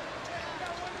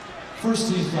 First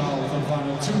team foul with a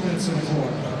final 2 minutes in the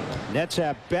quarter. Nets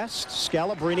have Best,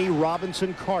 Scalabrine,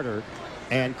 Robinson, Carter,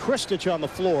 and Kristich on the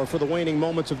floor for the waning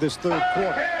moments of this third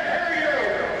quarter.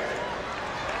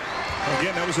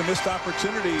 Again, that was a missed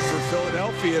opportunity for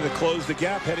Philadelphia to close the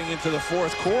gap heading into the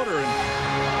 4th quarter. And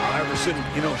Iverson,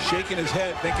 shaking his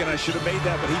head, thinking I should have made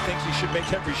that, but he thinks he should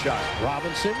make every shot.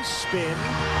 Robinson, spin.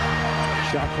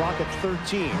 Shot clock at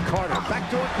 13. Carter,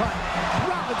 backdoor cut.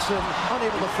 Robinson,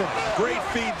 unable to finish. Great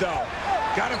feed, though.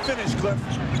 Got to finish, Cliff.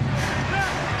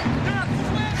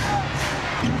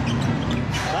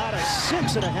 That is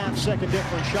 6.5-second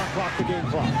difference. Shot clock to game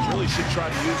clock. Really should try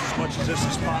to use as much of this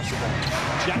as possible.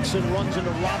 Jackson runs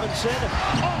into Robinson.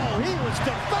 Oh, he was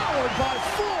devoured by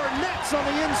 4 Nets on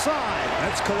the inside.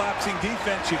 That's collapsing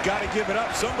defense. You got to give it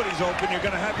up. Somebody's open. You're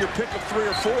going to have your pick of 3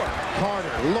 or 4.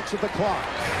 Carter looks at the clock.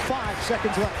 5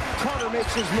 seconds left. Carter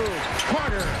makes his move.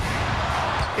 Carter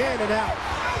in and out.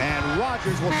 And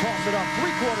Rogers will toss it up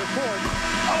 3/4 court.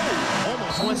 Oh,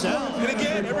 almost went down. And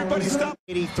again, everybody stop.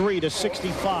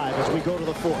 83-65 as we go to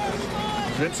the 4th.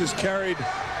 Vince has carried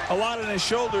a lot on his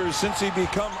shoulders since he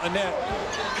become a Net.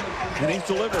 And he's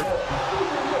delivered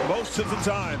most of the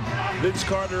time. Vince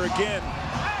Carter again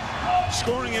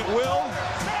scoring at will,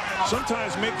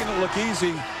 sometimes making it look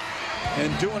easy,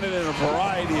 and doing it in a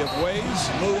variety of ways,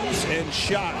 moves, and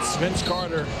shots. Vince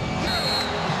Carter,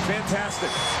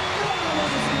 fantastic.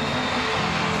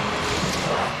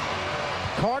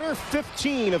 Carter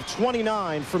 15 of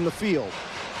 29 from the field.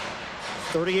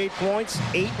 38 points,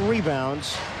 8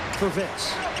 rebounds for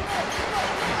Vince.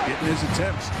 Getting his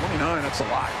attempts. 29, that's a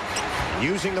lot.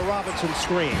 Using the Robinson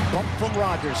screen. Bump from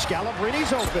Rogers.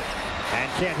 Scalabrini's open. And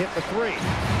can't hit the 3.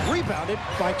 Rebounded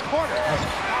by Carter.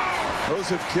 Those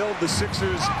have killed the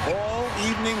Sixers all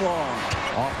evening long.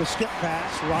 Off the skip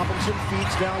pass. Robinson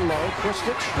feeds down low.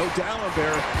 Kristich. No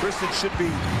Dallenberg. Kristich should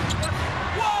be...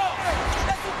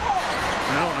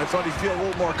 No, I thought he'd feel a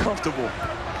little more comfortable.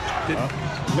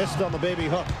 Missed on the baby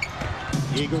hook.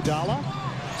 Iguodala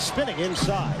spinning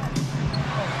inside.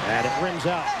 And it rims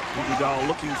out. Iguodala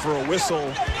looking for a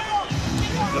whistle.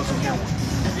 Doesn't hear one.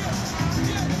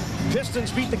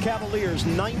 Pistons beat the Cavaliers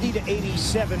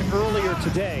 90-87 earlier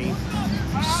today,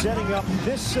 setting up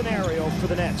this scenario for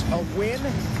the Nets. A win,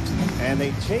 and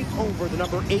they take over the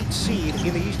number 8 seed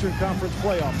in the Eastern Conference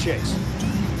playoff chase.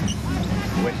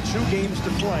 With 2 games to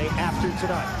play after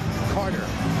tonight. Carter,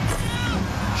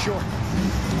 short.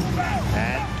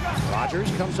 And Rogers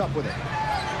comes up with it.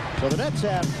 So the Nets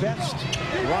have Best,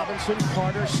 Robinson,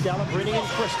 Carter, Scalabrini, and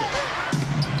Kristich.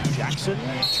 Jackson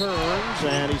turns,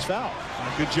 and he's fouled.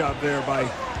 Good job there by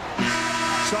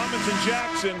Simons and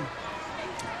Jackson.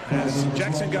 As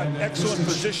Jackson got excellent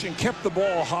position, kept the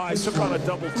ball high, took on a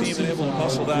double team, and able to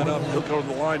muscle that up. He'll go to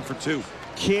the line for 2.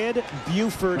 Kidd,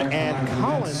 Buford, and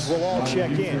Collins will all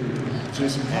check in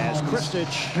as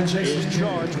Kristich is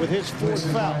charged with his 4th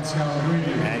foul.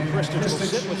 And Kristich will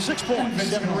sit with 6 points,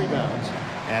 7 rebounds.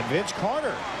 And Vince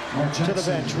Carter to the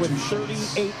bench with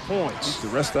 38 points. To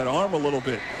rest that arm a little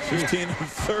bit. 15 of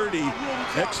 30.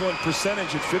 Excellent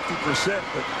percentage at 50%.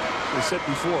 But they said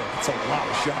before, it's a lot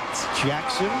of shots.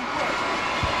 Jackson,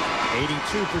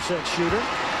 82% shooter.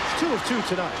 2 of 2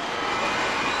 tonight.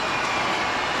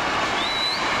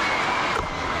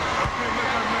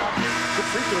 Good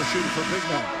free throw shooting for big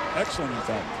man. Excellent, in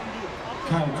fact.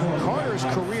 Carter's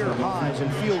career highs in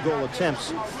field goal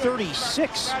attempts,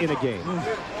 36 in a game.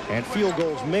 And field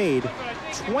goals made,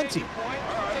 20.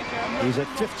 He's at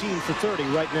 15 for 30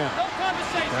 right now.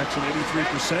 Jackson,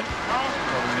 83%.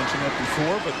 Probably mentioned that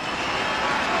before, but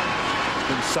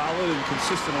been solid and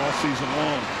consistent all season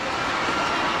long.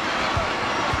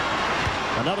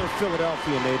 Another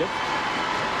Philadelphia native.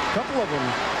 A couple of them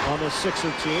on this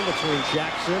Sixer team between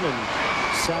Jackson and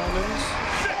Salmons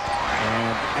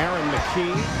and Aaron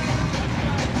McKee.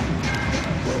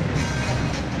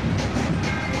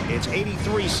 It's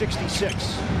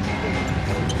 83-66.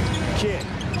 Kidd.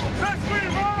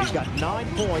 He's got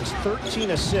 9 points,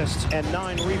 13 assists, and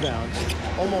 9 rebounds.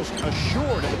 Almost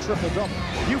assured of a triple-double.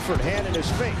 Buford hand in his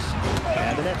face.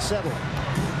 And the Nets settling.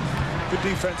 Good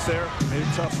defense there. Made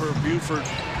it tough for Buford.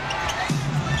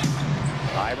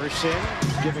 Iverson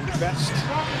giving Best a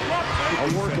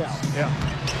workout. Yeah.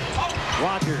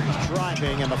 Rogers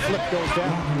driving, and the flip goes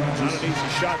down. Not an easy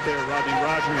shot there. Rodney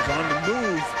Rogers on the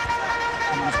move.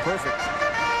 He was perfect.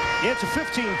 It's a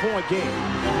 15-point game.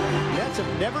 Nets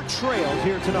have never trailed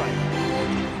here tonight.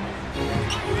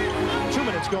 2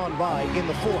 minutes gone by in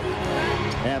the 4th.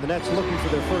 And the Nets looking for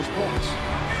their first points.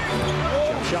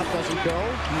 Jump shot doesn't go.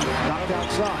 Knocked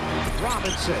outside.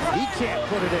 Robinson, he can't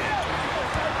put it in.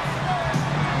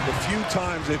 The few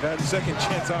times they've had second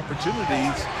chance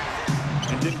opportunities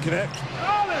and didn't connect.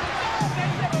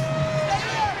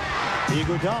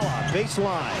 Iguodala,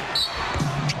 baseline.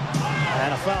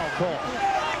 And a foul call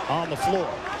on the floor.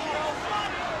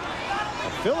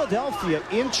 Philadelphia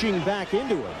inching back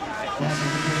into it.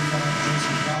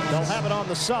 They'll have it on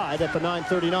the side at the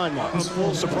 9:39 mark. I was a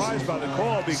little surprised by the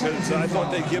call because I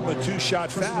thought they'd give him a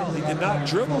 2-shot foul. He did not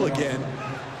dribble again.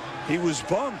 He was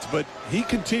bumped, but he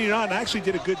continued on and actually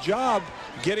did a good job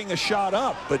getting a shot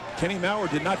up. But Kenny Maurer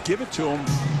did not give it to him.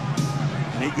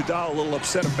 And Iguodala a little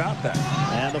upset about that.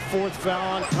 And the fourth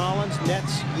foul on Collins.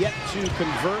 Nets yet to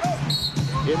convert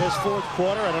in this fourth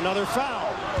quarter, and another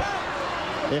foul.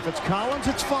 If it's Collins,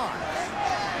 it's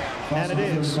 5. And it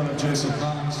is. So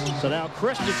now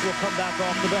Christich will come back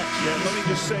off the bench. Yeah, let me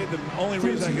just say the only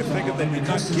reason I can think of that did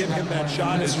not give him that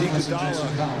shot is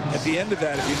Iguodala at the end of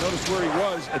that, if you notice where he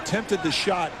was, attempted the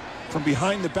shot from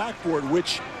behind the backboard,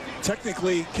 which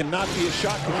technically cannot be a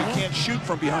shot because you can't shoot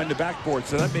from behind the backboard.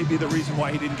 So that may be the reason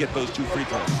why he didn't get those 2 free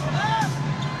throws.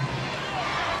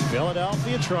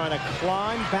 Philadelphia trying to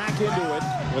climb back into it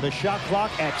with a shot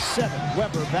clock at 7.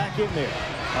 Weber back in there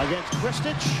against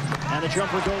Christich, and the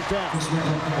jumper goes down.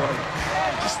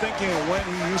 Just thinking of when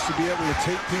he used to be able to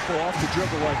take people off the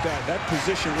dribble like that. That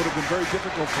position would have been very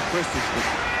difficult for Christich, but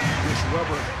this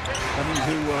Weber having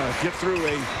to get through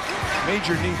a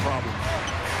major knee problem.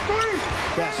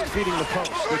 Best feeding the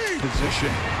post. Good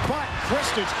position. But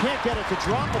Christich can't get it to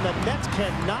drop, and the Nets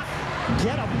cannot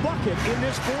get a bucket in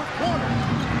this fourth quarter.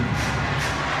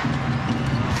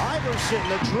 Iverson,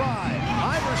 the drive.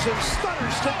 Iverson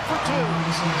stutter step for 2.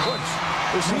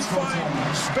 Does he find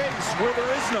space where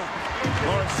there is none?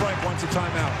 Lawrence Frank wants a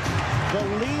timeout. The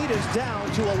lead is down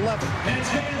to 11. Nets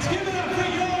fans, give it up for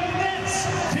your Nets.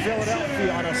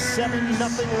 Philadelphia on a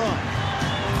 7-0 run.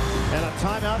 And a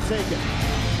timeout taken.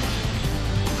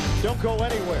 Don't go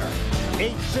anywhere.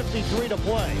 8:53 to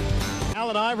play.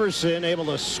 Allen Iverson able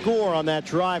to score on that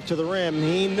drive to the rim.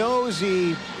 He knows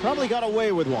he probably got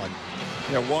away with one.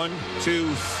 Yeah, 1,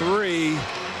 2, 3.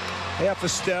 Half a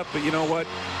step, but you know what?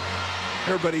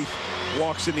 Everybody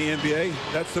walks in the NBA.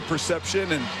 That's the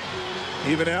perception, and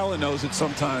even Allen knows it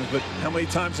sometimes. But how many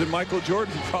times did Michael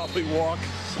Jordan probably walk?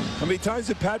 How many times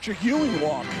did Patrick Ewing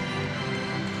walk?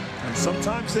 And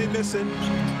sometimes they miss it.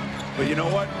 But you know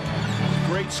what?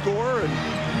 Great scorer, and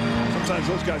sometimes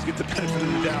those guys get the benefit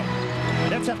of the doubt.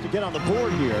 Nets have to get on the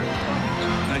board here.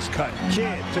 Nice cut.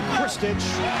 Kidd to Christich,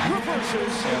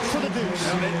 reverses for the deuce.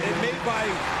 And made by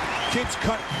Kidd's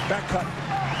cut, back cut.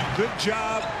 Good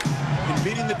job in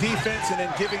beating the defense and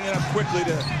then giving it up quickly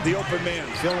to the open man.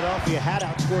 Philadelphia had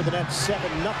outscored the Nets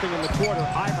 7-0 in the quarter.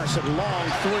 Iverson, long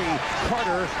 3.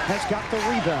 Carter has got the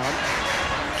rebound.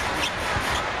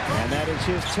 And that is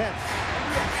his 10th.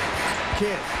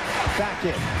 Kidd, back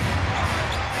in.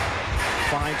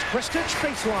 Finds Christich,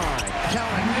 baseline.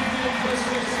 Counting.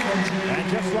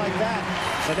 And just like that,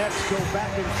 the Nets go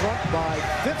back in front by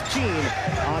 15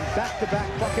 on back-to-back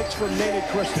buckets from Nate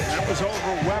Christich. That was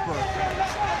over Weber.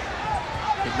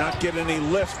 Did not get any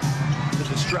lift to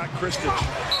distract Christich.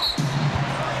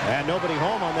 And nobody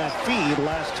home on that feed.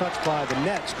 Last touch by the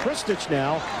Nets. Christich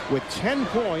now with 10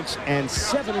 points and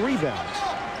 7 rebounds.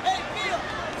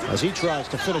 As he tries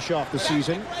to finish off the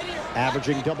season,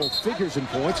 averaging double figures in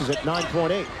points, is at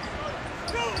 9.8.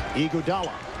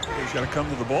 Iguodala. He's got to come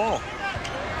to the ball.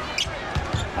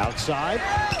 Outside.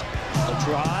 The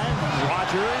drive.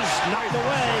 Rogers knocked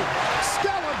away.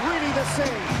 Scalabrine the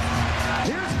save.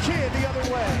 Here's Kidd the other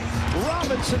way.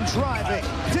 Robinson driving.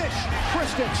 Dish.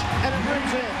 Christich. And it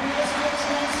brings in.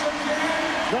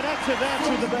 The Nets have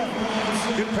answered the bell.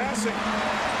 Good passing.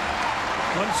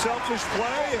 Unselfish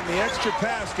play, and the extra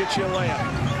pass gets you a layup.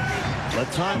 The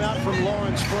timeout from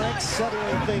Lawrence Frank,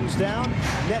 settling things down.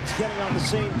 Nets getting on the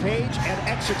same page and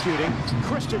executing.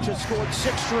 Christich has scored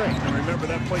 6 straight. And remember,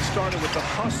 that play started with the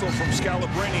hustle from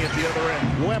Scalabrine at the other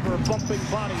end. Weber bumping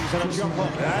bodies and a jump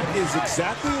hook. That is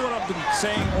exactly what I've been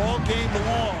saying all game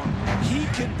long. He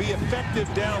can be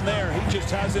effective down there. He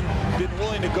just hasn't been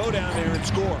willing to go down there and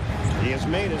score. He has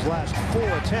made his last 4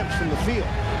 attempts from the field.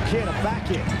 Kidd a back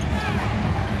in.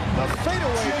 The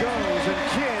fadeaway goes, and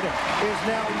Kidd is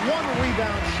now 1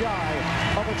 rebound shy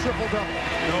of a triple-double.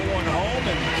 No one home,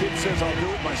 and Kidd says, I'll do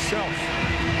it myself.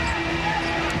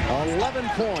 11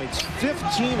 points,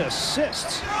 15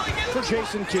 assists for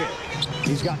Jason Kidd.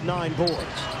 He's got 9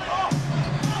 boards.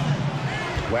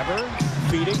 Weber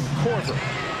feeding Korver.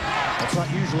 That's not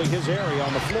usually his area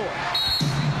on the floor.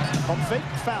 Pump fake,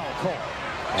 foul call.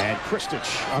 And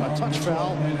Christich on a touch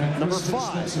foul, number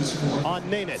 5 on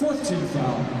Nate. 14th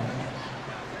foul.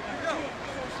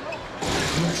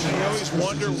 I always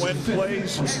wonder when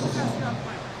plays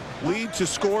lead to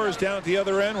scores down at the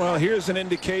other end. Well, here's an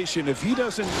indication. If he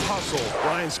doesn't hustle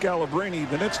Brian Scalabrine,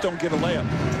 the Nets don't get a layup.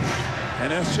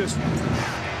 And that's just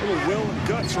a little will and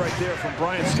guts right there from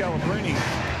Brian Scalabrine.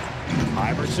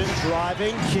 Iverson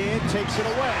driving, Kidd takes it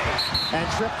away.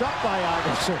 And tripped up by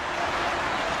Iverson.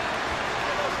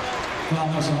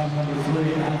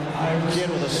 Kidd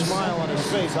with a smile on his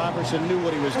face. Iverson knew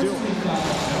what he was doing.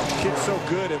 Kidd's so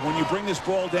good, and when you bring this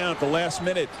ball down at the last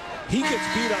minute, he gets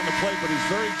beat on the play, but he's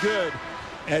very good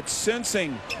at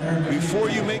sensing before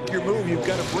you make your move. You've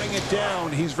got to bring it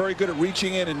down. He's very good at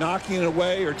reaching in and knocking it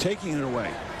away or taking it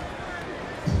away.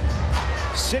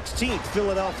 16th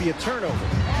Philadelphia turnover.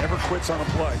 Never quits on a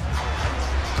play.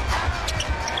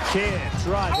 Kidd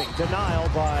driving, denial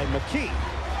by McKee,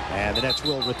 and the Nets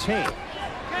will retain.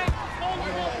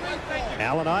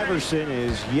 Allen Iverson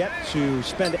is yet to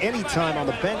spend any time on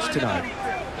the bench tonight.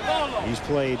 He's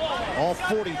played all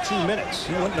 42 minutes.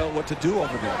 He wouldn't know what to do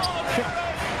over there.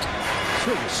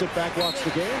 Sure, you sit back, watch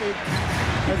the game. He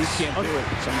can't do it.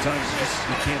 Sometimes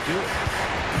you can't do it.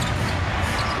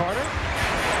 Carter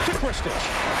to Kristich.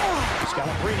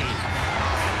 Scalabrine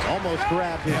almost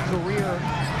grabbed his career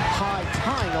high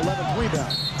tying 11th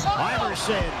rebound.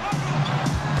 Iverson,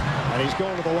 and he's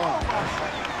going to the line.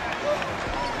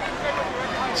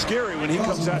 Scary when he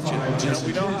comes at you. You know,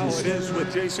 we know how it is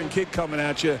with Jason Kidd coming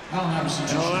at you. Allen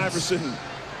Iverson,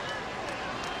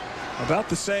 about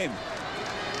the same.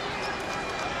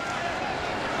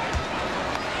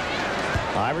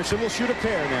 Iverson will shoot a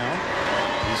pair now.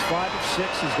 He's 5 of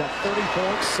 6. He's got 30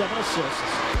 points, 7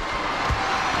 assists.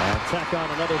 And tack on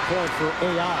another point for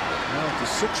AI. Well, if the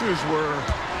Sixers were,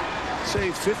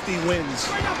 say, 50 wins,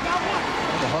 I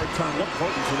have a hard time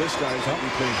voting for this guy. Help me,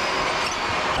 please.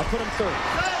 I put him third.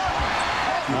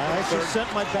 I actually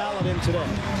sent my ballot in today.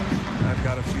 I've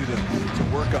got a few to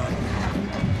work on. A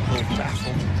little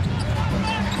baffled.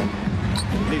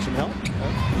 Need some help?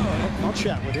 I'll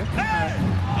chat with you.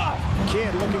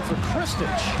 Kidd looking for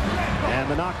Kristich. And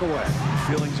the knockaway.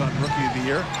 Feelings on Rookie of the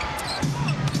Year.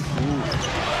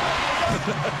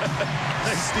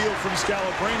 Nice steal from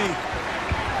Scalabrine.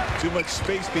 Too much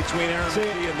space between Aaron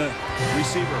McKee and the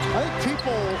receiver. I think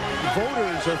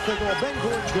voters are thinking, well, Ben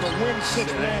Gordon's going to win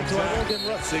 6 games, so I won't get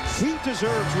rough. He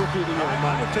deserves Rookie of the Year.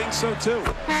 I would think so, too.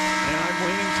 And I'm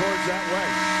leaning towards that way.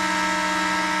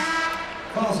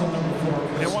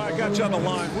 And while I got you on the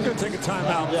line, we're going to take a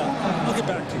timeout. Yeah. I'll get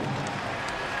back to you.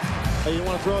 Hey, you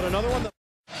want to throw out another one?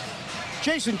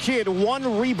 Jason Kidd,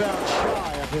 1 rebound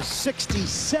shy of his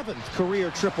 67th career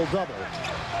triple-double.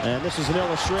 And this is an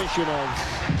illustration of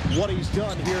what he's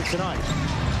done here tonight.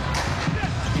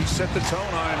 He set the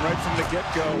tone on right from the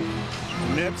get-go.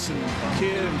 Nets and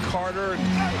Kidd and Carter and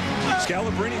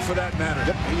Scalabrine, for that matter.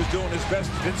 Yep. He was doing his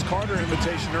best Vince Carter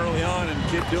imitation early on, and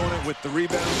Kidd doing it with the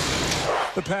rebounds,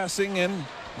 the passing, and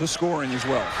the scoring as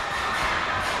well.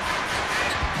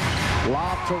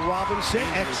 Lob to Robinson,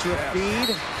 extra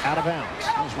feed, out of bounds.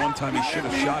 That was one time he should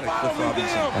have shot at Cliff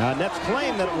Robinson. Nets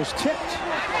claim that it was tipped.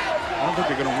 I don't think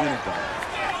they're going to win it, though.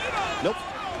 Nope.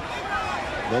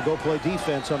 They'll go play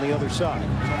defense on the other side.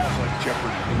 It's almost like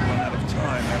Jeopardy. You run out of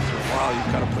time after a while.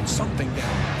 You've got to put something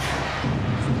down.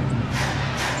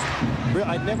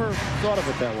 I never thought of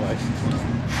it that way.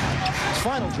 It's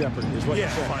Final Jeopardy is what you're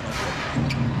saying. Final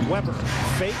Jeopardy. Weber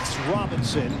fakes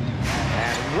Robinson,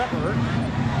 and Weber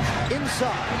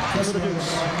inside for the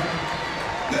deuce.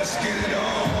 Let's get it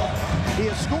on. He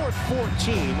has scored 14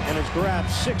 and has grabbed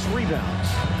 6 rebounds,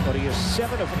 but he is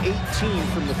 7 of 18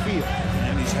 from the field.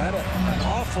 And he's had an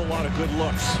awful lot of good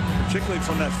looks, particularly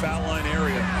from that foul line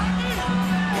area.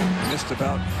 Missed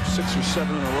about 6 or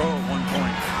 7 in a row at one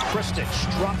point. Kristich,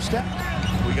 drop step.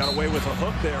 We got away with a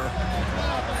hook there.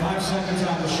 5 seconds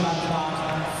on the shot clock.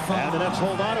 And the Nets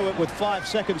hold on to it with 5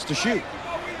 seconds to shoot.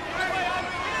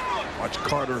 Watch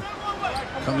Carter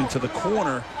coming to the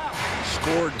corner.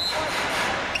 Scored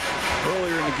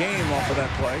earlier in the game off of that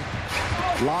play.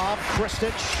 Lob,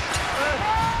 Kristich.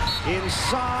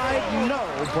 Inside, no,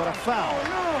 but a foul.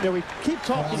 Now, we keep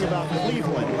talking about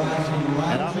Cleveland,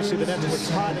 and obviously the Nets would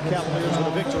tie the Cavaliers with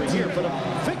a victory here, but a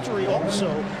victory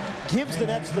also gives the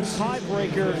Nets the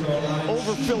tiebreaker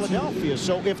over Philadelphia.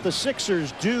 So if the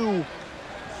Sixers do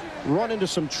run into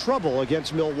some trouble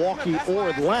against Milwaukee or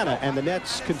Atlanta and the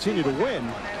Nets continue to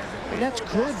win, the Nets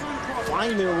could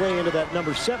find their way into that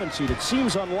number 7 seed. It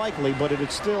seems unlikely, but it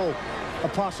is still a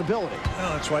possibility.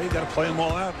 Well, that's why you got to play them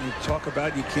all out. You talk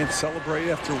about you can't celebrate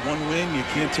after one win. You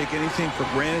can't take anything for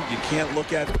granted. You can't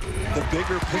look at the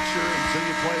bigger picture until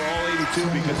you play all 82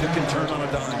 because it can turn on a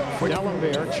dime.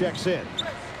 D'Alembert checks in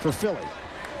for Philly.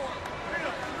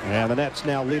 And the Nets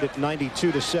now lead at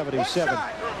 92-77.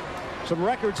 Some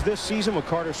records this season when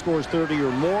Carter scores 30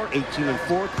 or more,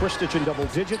 18-4. Kristich in double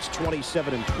digits,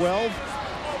 27-12.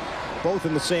 Both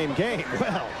in the same game.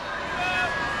 Well,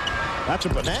 that's a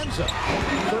bonanza.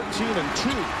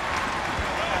 13-2.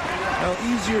 Well,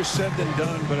 easier said than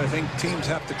done, but I think teams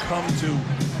have to come to,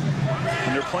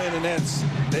 when they're playing the Nets,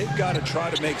 they've got to try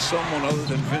to make someone other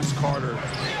than Vince Carter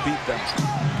beat them.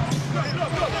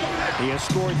 He has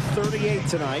scored 38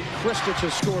 tonight. Kristich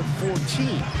has scored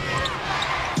 14.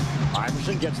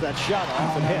 Iverson gets that shot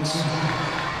off and hits.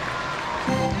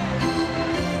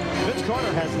 Vince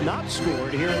Carter has not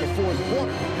scored here in the fourth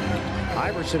quarter.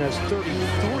 Iverson has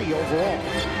 33 overall.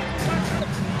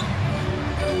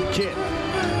 Kidd.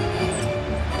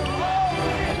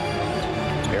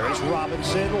 There is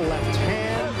Robinson, left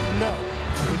hand, no.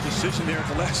 Good decision there at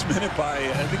the last minute by,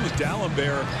 I think it was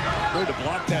D'Alembert, going to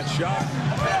block that shot,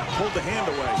 pulled the hand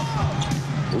away.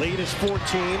 Lead is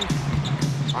 14.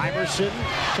 Iverson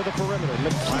to the perimeter.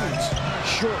 McKee's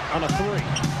short on a three.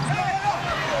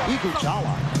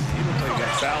 Iguodala. He looked like he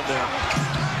got fouled there.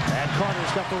 And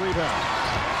Carter's got the rebound.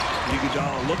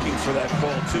 Iguodala looking for that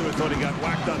ball too. I thought he got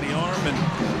whacked on the arm, and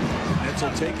Nets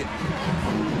will take it.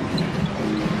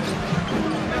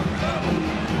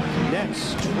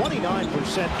 Nets 29%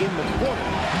 in the quarter.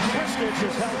 Kristich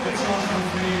is helping.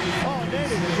 Oh,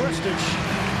 Nate Kristich.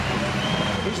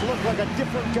 He's looked like a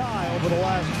different guy over the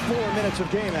last 4 minutes of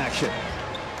game action.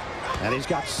 And he's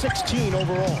got 16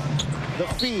 overall. The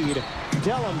feed,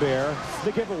 D'Alembert,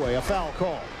 the giveaway, a foul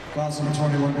call. Fouls number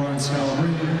 21, Brian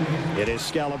Scalabrine. It is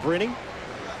Scalabrine.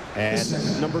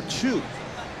 And number 2.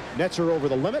 Nets are over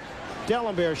the limit.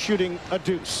 D'Alembert shooting a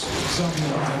deuce.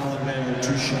 D'Alembert,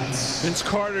 2 shots. Vince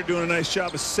Carter doing a nice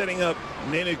job of setting up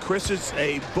Nate Kristich,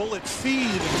 a bullet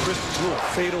feed, and Kristich will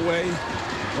fade away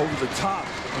over the top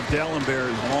of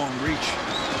D'Alembert's long reach.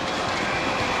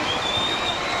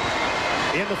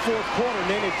 In the fourth quarter,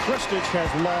 Nate Kristich has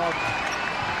logged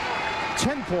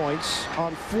 10 points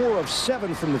on 4 of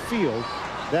 7 from the field.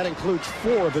 That includes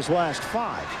 4 of his last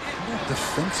 5.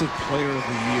 Defensive player of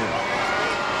the year.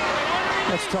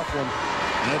 That's a tough one.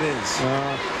 That is.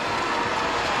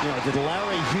 Did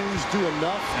Larry Hughes do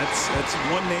enough? That's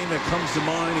one name that comes to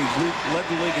mind. He's led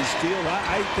the league in steal.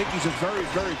 I think he's a very,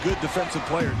 very good defensive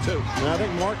player, too. And I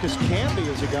think Marcus Camby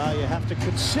is a guy you have to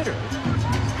consider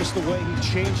just the way he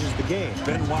changes the game.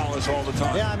 Ben Wallace all the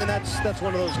time. Yeah, I mean, that's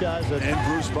one of those guys that and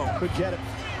Bruce Bowen could get it.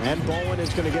 And Bowen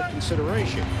is going to get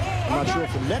consideration. I'm not sure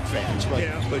from Net fans, but...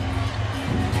 Yeah, but...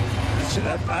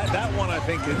 That one, I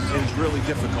think, is really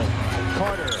difficult.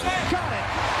 Carter got it.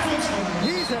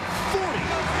 He's at 40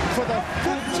 for the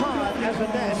 5th time as a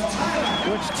Net,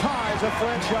 which ties a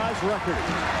franchise record.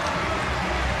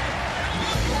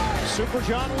 Super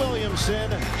John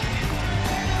Williamson,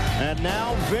 and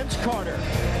now Vince Carter.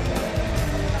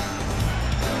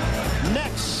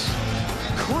 Nets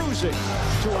cruising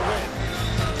to a win.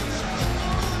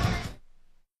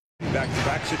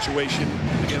 Back-to-back situation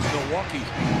against Milwaukee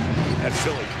at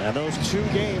Philly. And those 2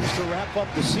 games to wrap up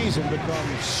the season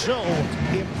become so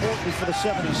important for the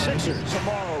 76ers.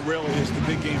 Tomorrow really is the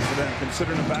big game for them,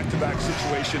 considering a back-to-back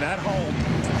situation at home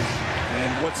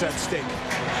and what's at stake.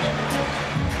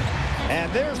 And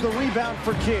there's the rebound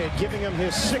for Kidd, giving him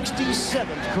his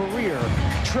 67th career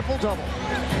triple-double.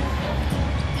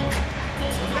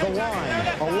 The line,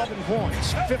 11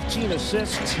 points, 15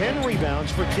 assists, 10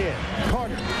 rebounds for Kidd.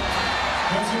 Carter.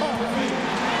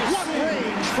 What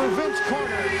range for Vince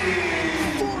Carter?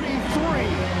 43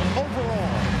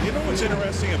 overall. You know what's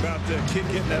interesting about the Kidd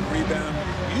getting that rebound?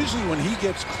 Usually when he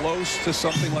gets close to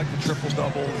something like the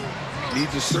triple-double,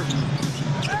 needs a certain...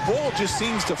 The ball just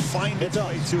seems to find its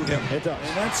way to him. It does.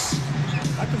 And that's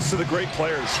happens to the great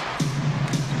players.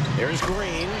 There's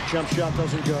Green. Jump shot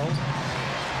doesn't go.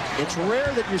 It's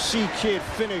rare that you see Kidd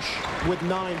finish with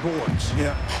 9 boards.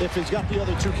 Yeah. If he's got the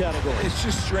other 2 categories. It's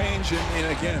just strange,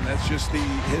 and again, that's just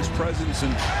his presence.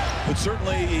 But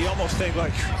certainly, you almost think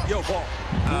like, yo, ball,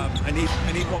 I need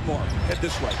one more. Head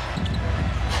this way.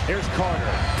 Here's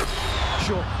Carter.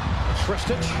 Short.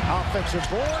 Kristich, offensive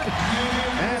board,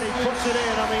 and he puts it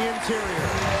in on the interior.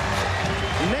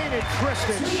 Nate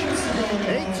Kristich,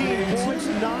 18 points,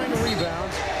 9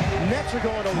 rebounds. Nets are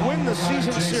going to win the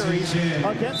season series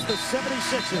against the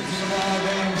 76ers.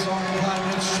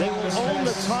 They will own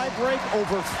the tiebreak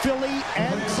over Philly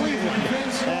and Cleveland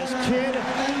as Kidd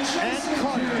and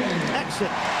Carter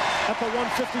exit at the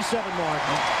 157 mark.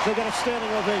 They got a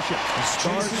standing ovation. The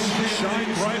stars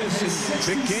shine brightest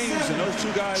in big games, and those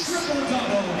 2 guys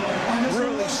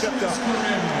really stepped up.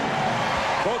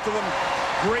 Both of them,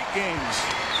 great games.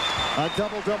 A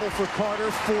double-double for Carter,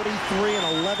 43 and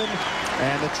 11.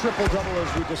 And the triple-double,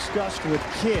 as we discussed with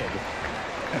Kidd.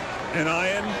 And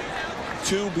Ian,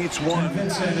 2 beats 1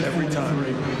 every time.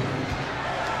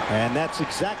 And that's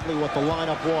exactly what the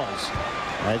lineup was.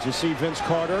 As you see, Vince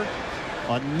Carter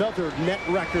Another net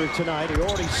record tonight. He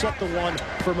already set the one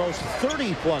for most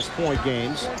 30-plus point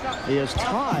games. He has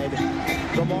tied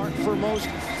the mark for most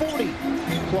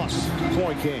 40-plus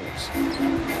point games.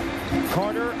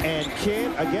 Carter and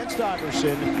Kidd against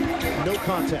Iverson. No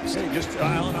contest. Hey, just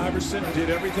Allen Iverson did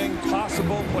everything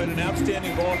possible, played an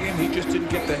outstanding ball game. He just didn't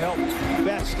get the help.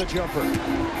 That's the jumper.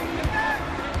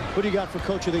 What do you got for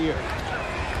Coach of the Year?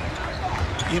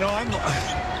 You know, I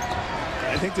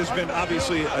think there's been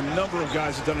obviously a number of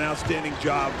guys that have done an outstanding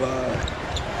job.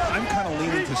 I'm kind of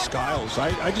leaning to Skiles.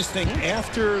 I just think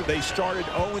after they started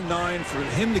 0-9, for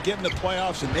him to get in the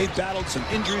playoffs, and they battled some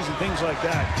injuries and things like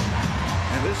that.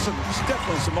 And there's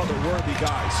definitely some other worthy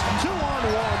guys.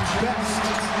 2-on-1 best.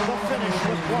 The finish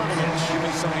with Blodgett. Give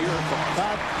me some of your thoughts.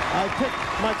 I picked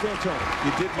Mike D'Antoni.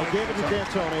 You did. I gave it to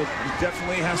D'Antoni. He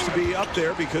definitely has to be up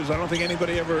there because I don't think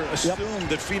anybody ever assumed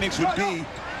that Phoenix would be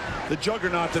the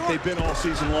juggernaut that they've been all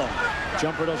season long.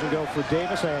 Jumper doesn't go for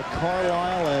Davis. I had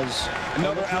Carlisle as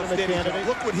another outstanding candidate.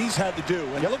 Look what he's had to do.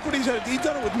 And look what he's had to do. He's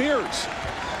done it with mirrors.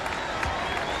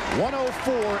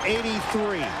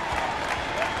 104-83.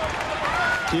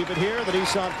 Keep it here. The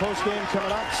Nissan postgame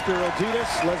coming up. Spiro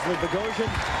Ditas, Leslie Bogosian,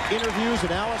 interviews,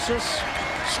 analysis,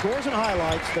 scores and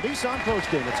highlights. The Nissan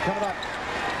postgame. It's coming up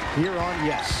here on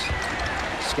Yes.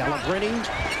 Scalabrini,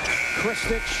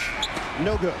 Kristich,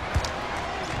 no good.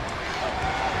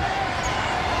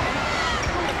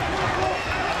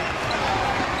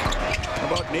 How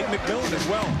about Nate McMillan as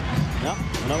well? Yep,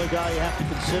 another guy you have to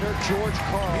consider, George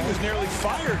Karl. He was nearly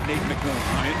fired, Nate McMillan,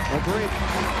 Ryan. Agreed.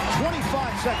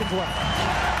 25 seconds left.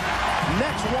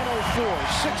 Nets 104,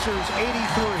 Sixers 83.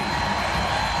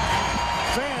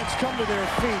 Fans come to their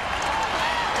feet.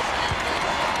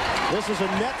 This is a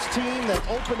Nets team that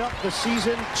opened up the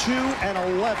season 2-11.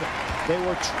 They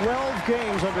were 12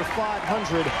 games under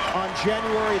 500 on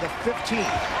January the 15th.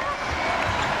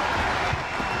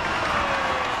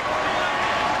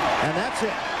 And that's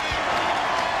it.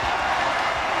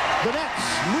 The Nets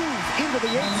move into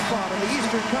the 8th spot in the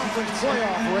Eastern Conference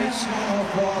playoff race.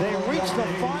 They reached the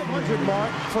 500 mark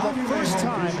for the first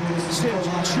time since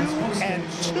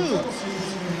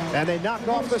 2-2. And they knock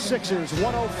off the Sixers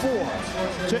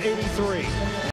 104-83.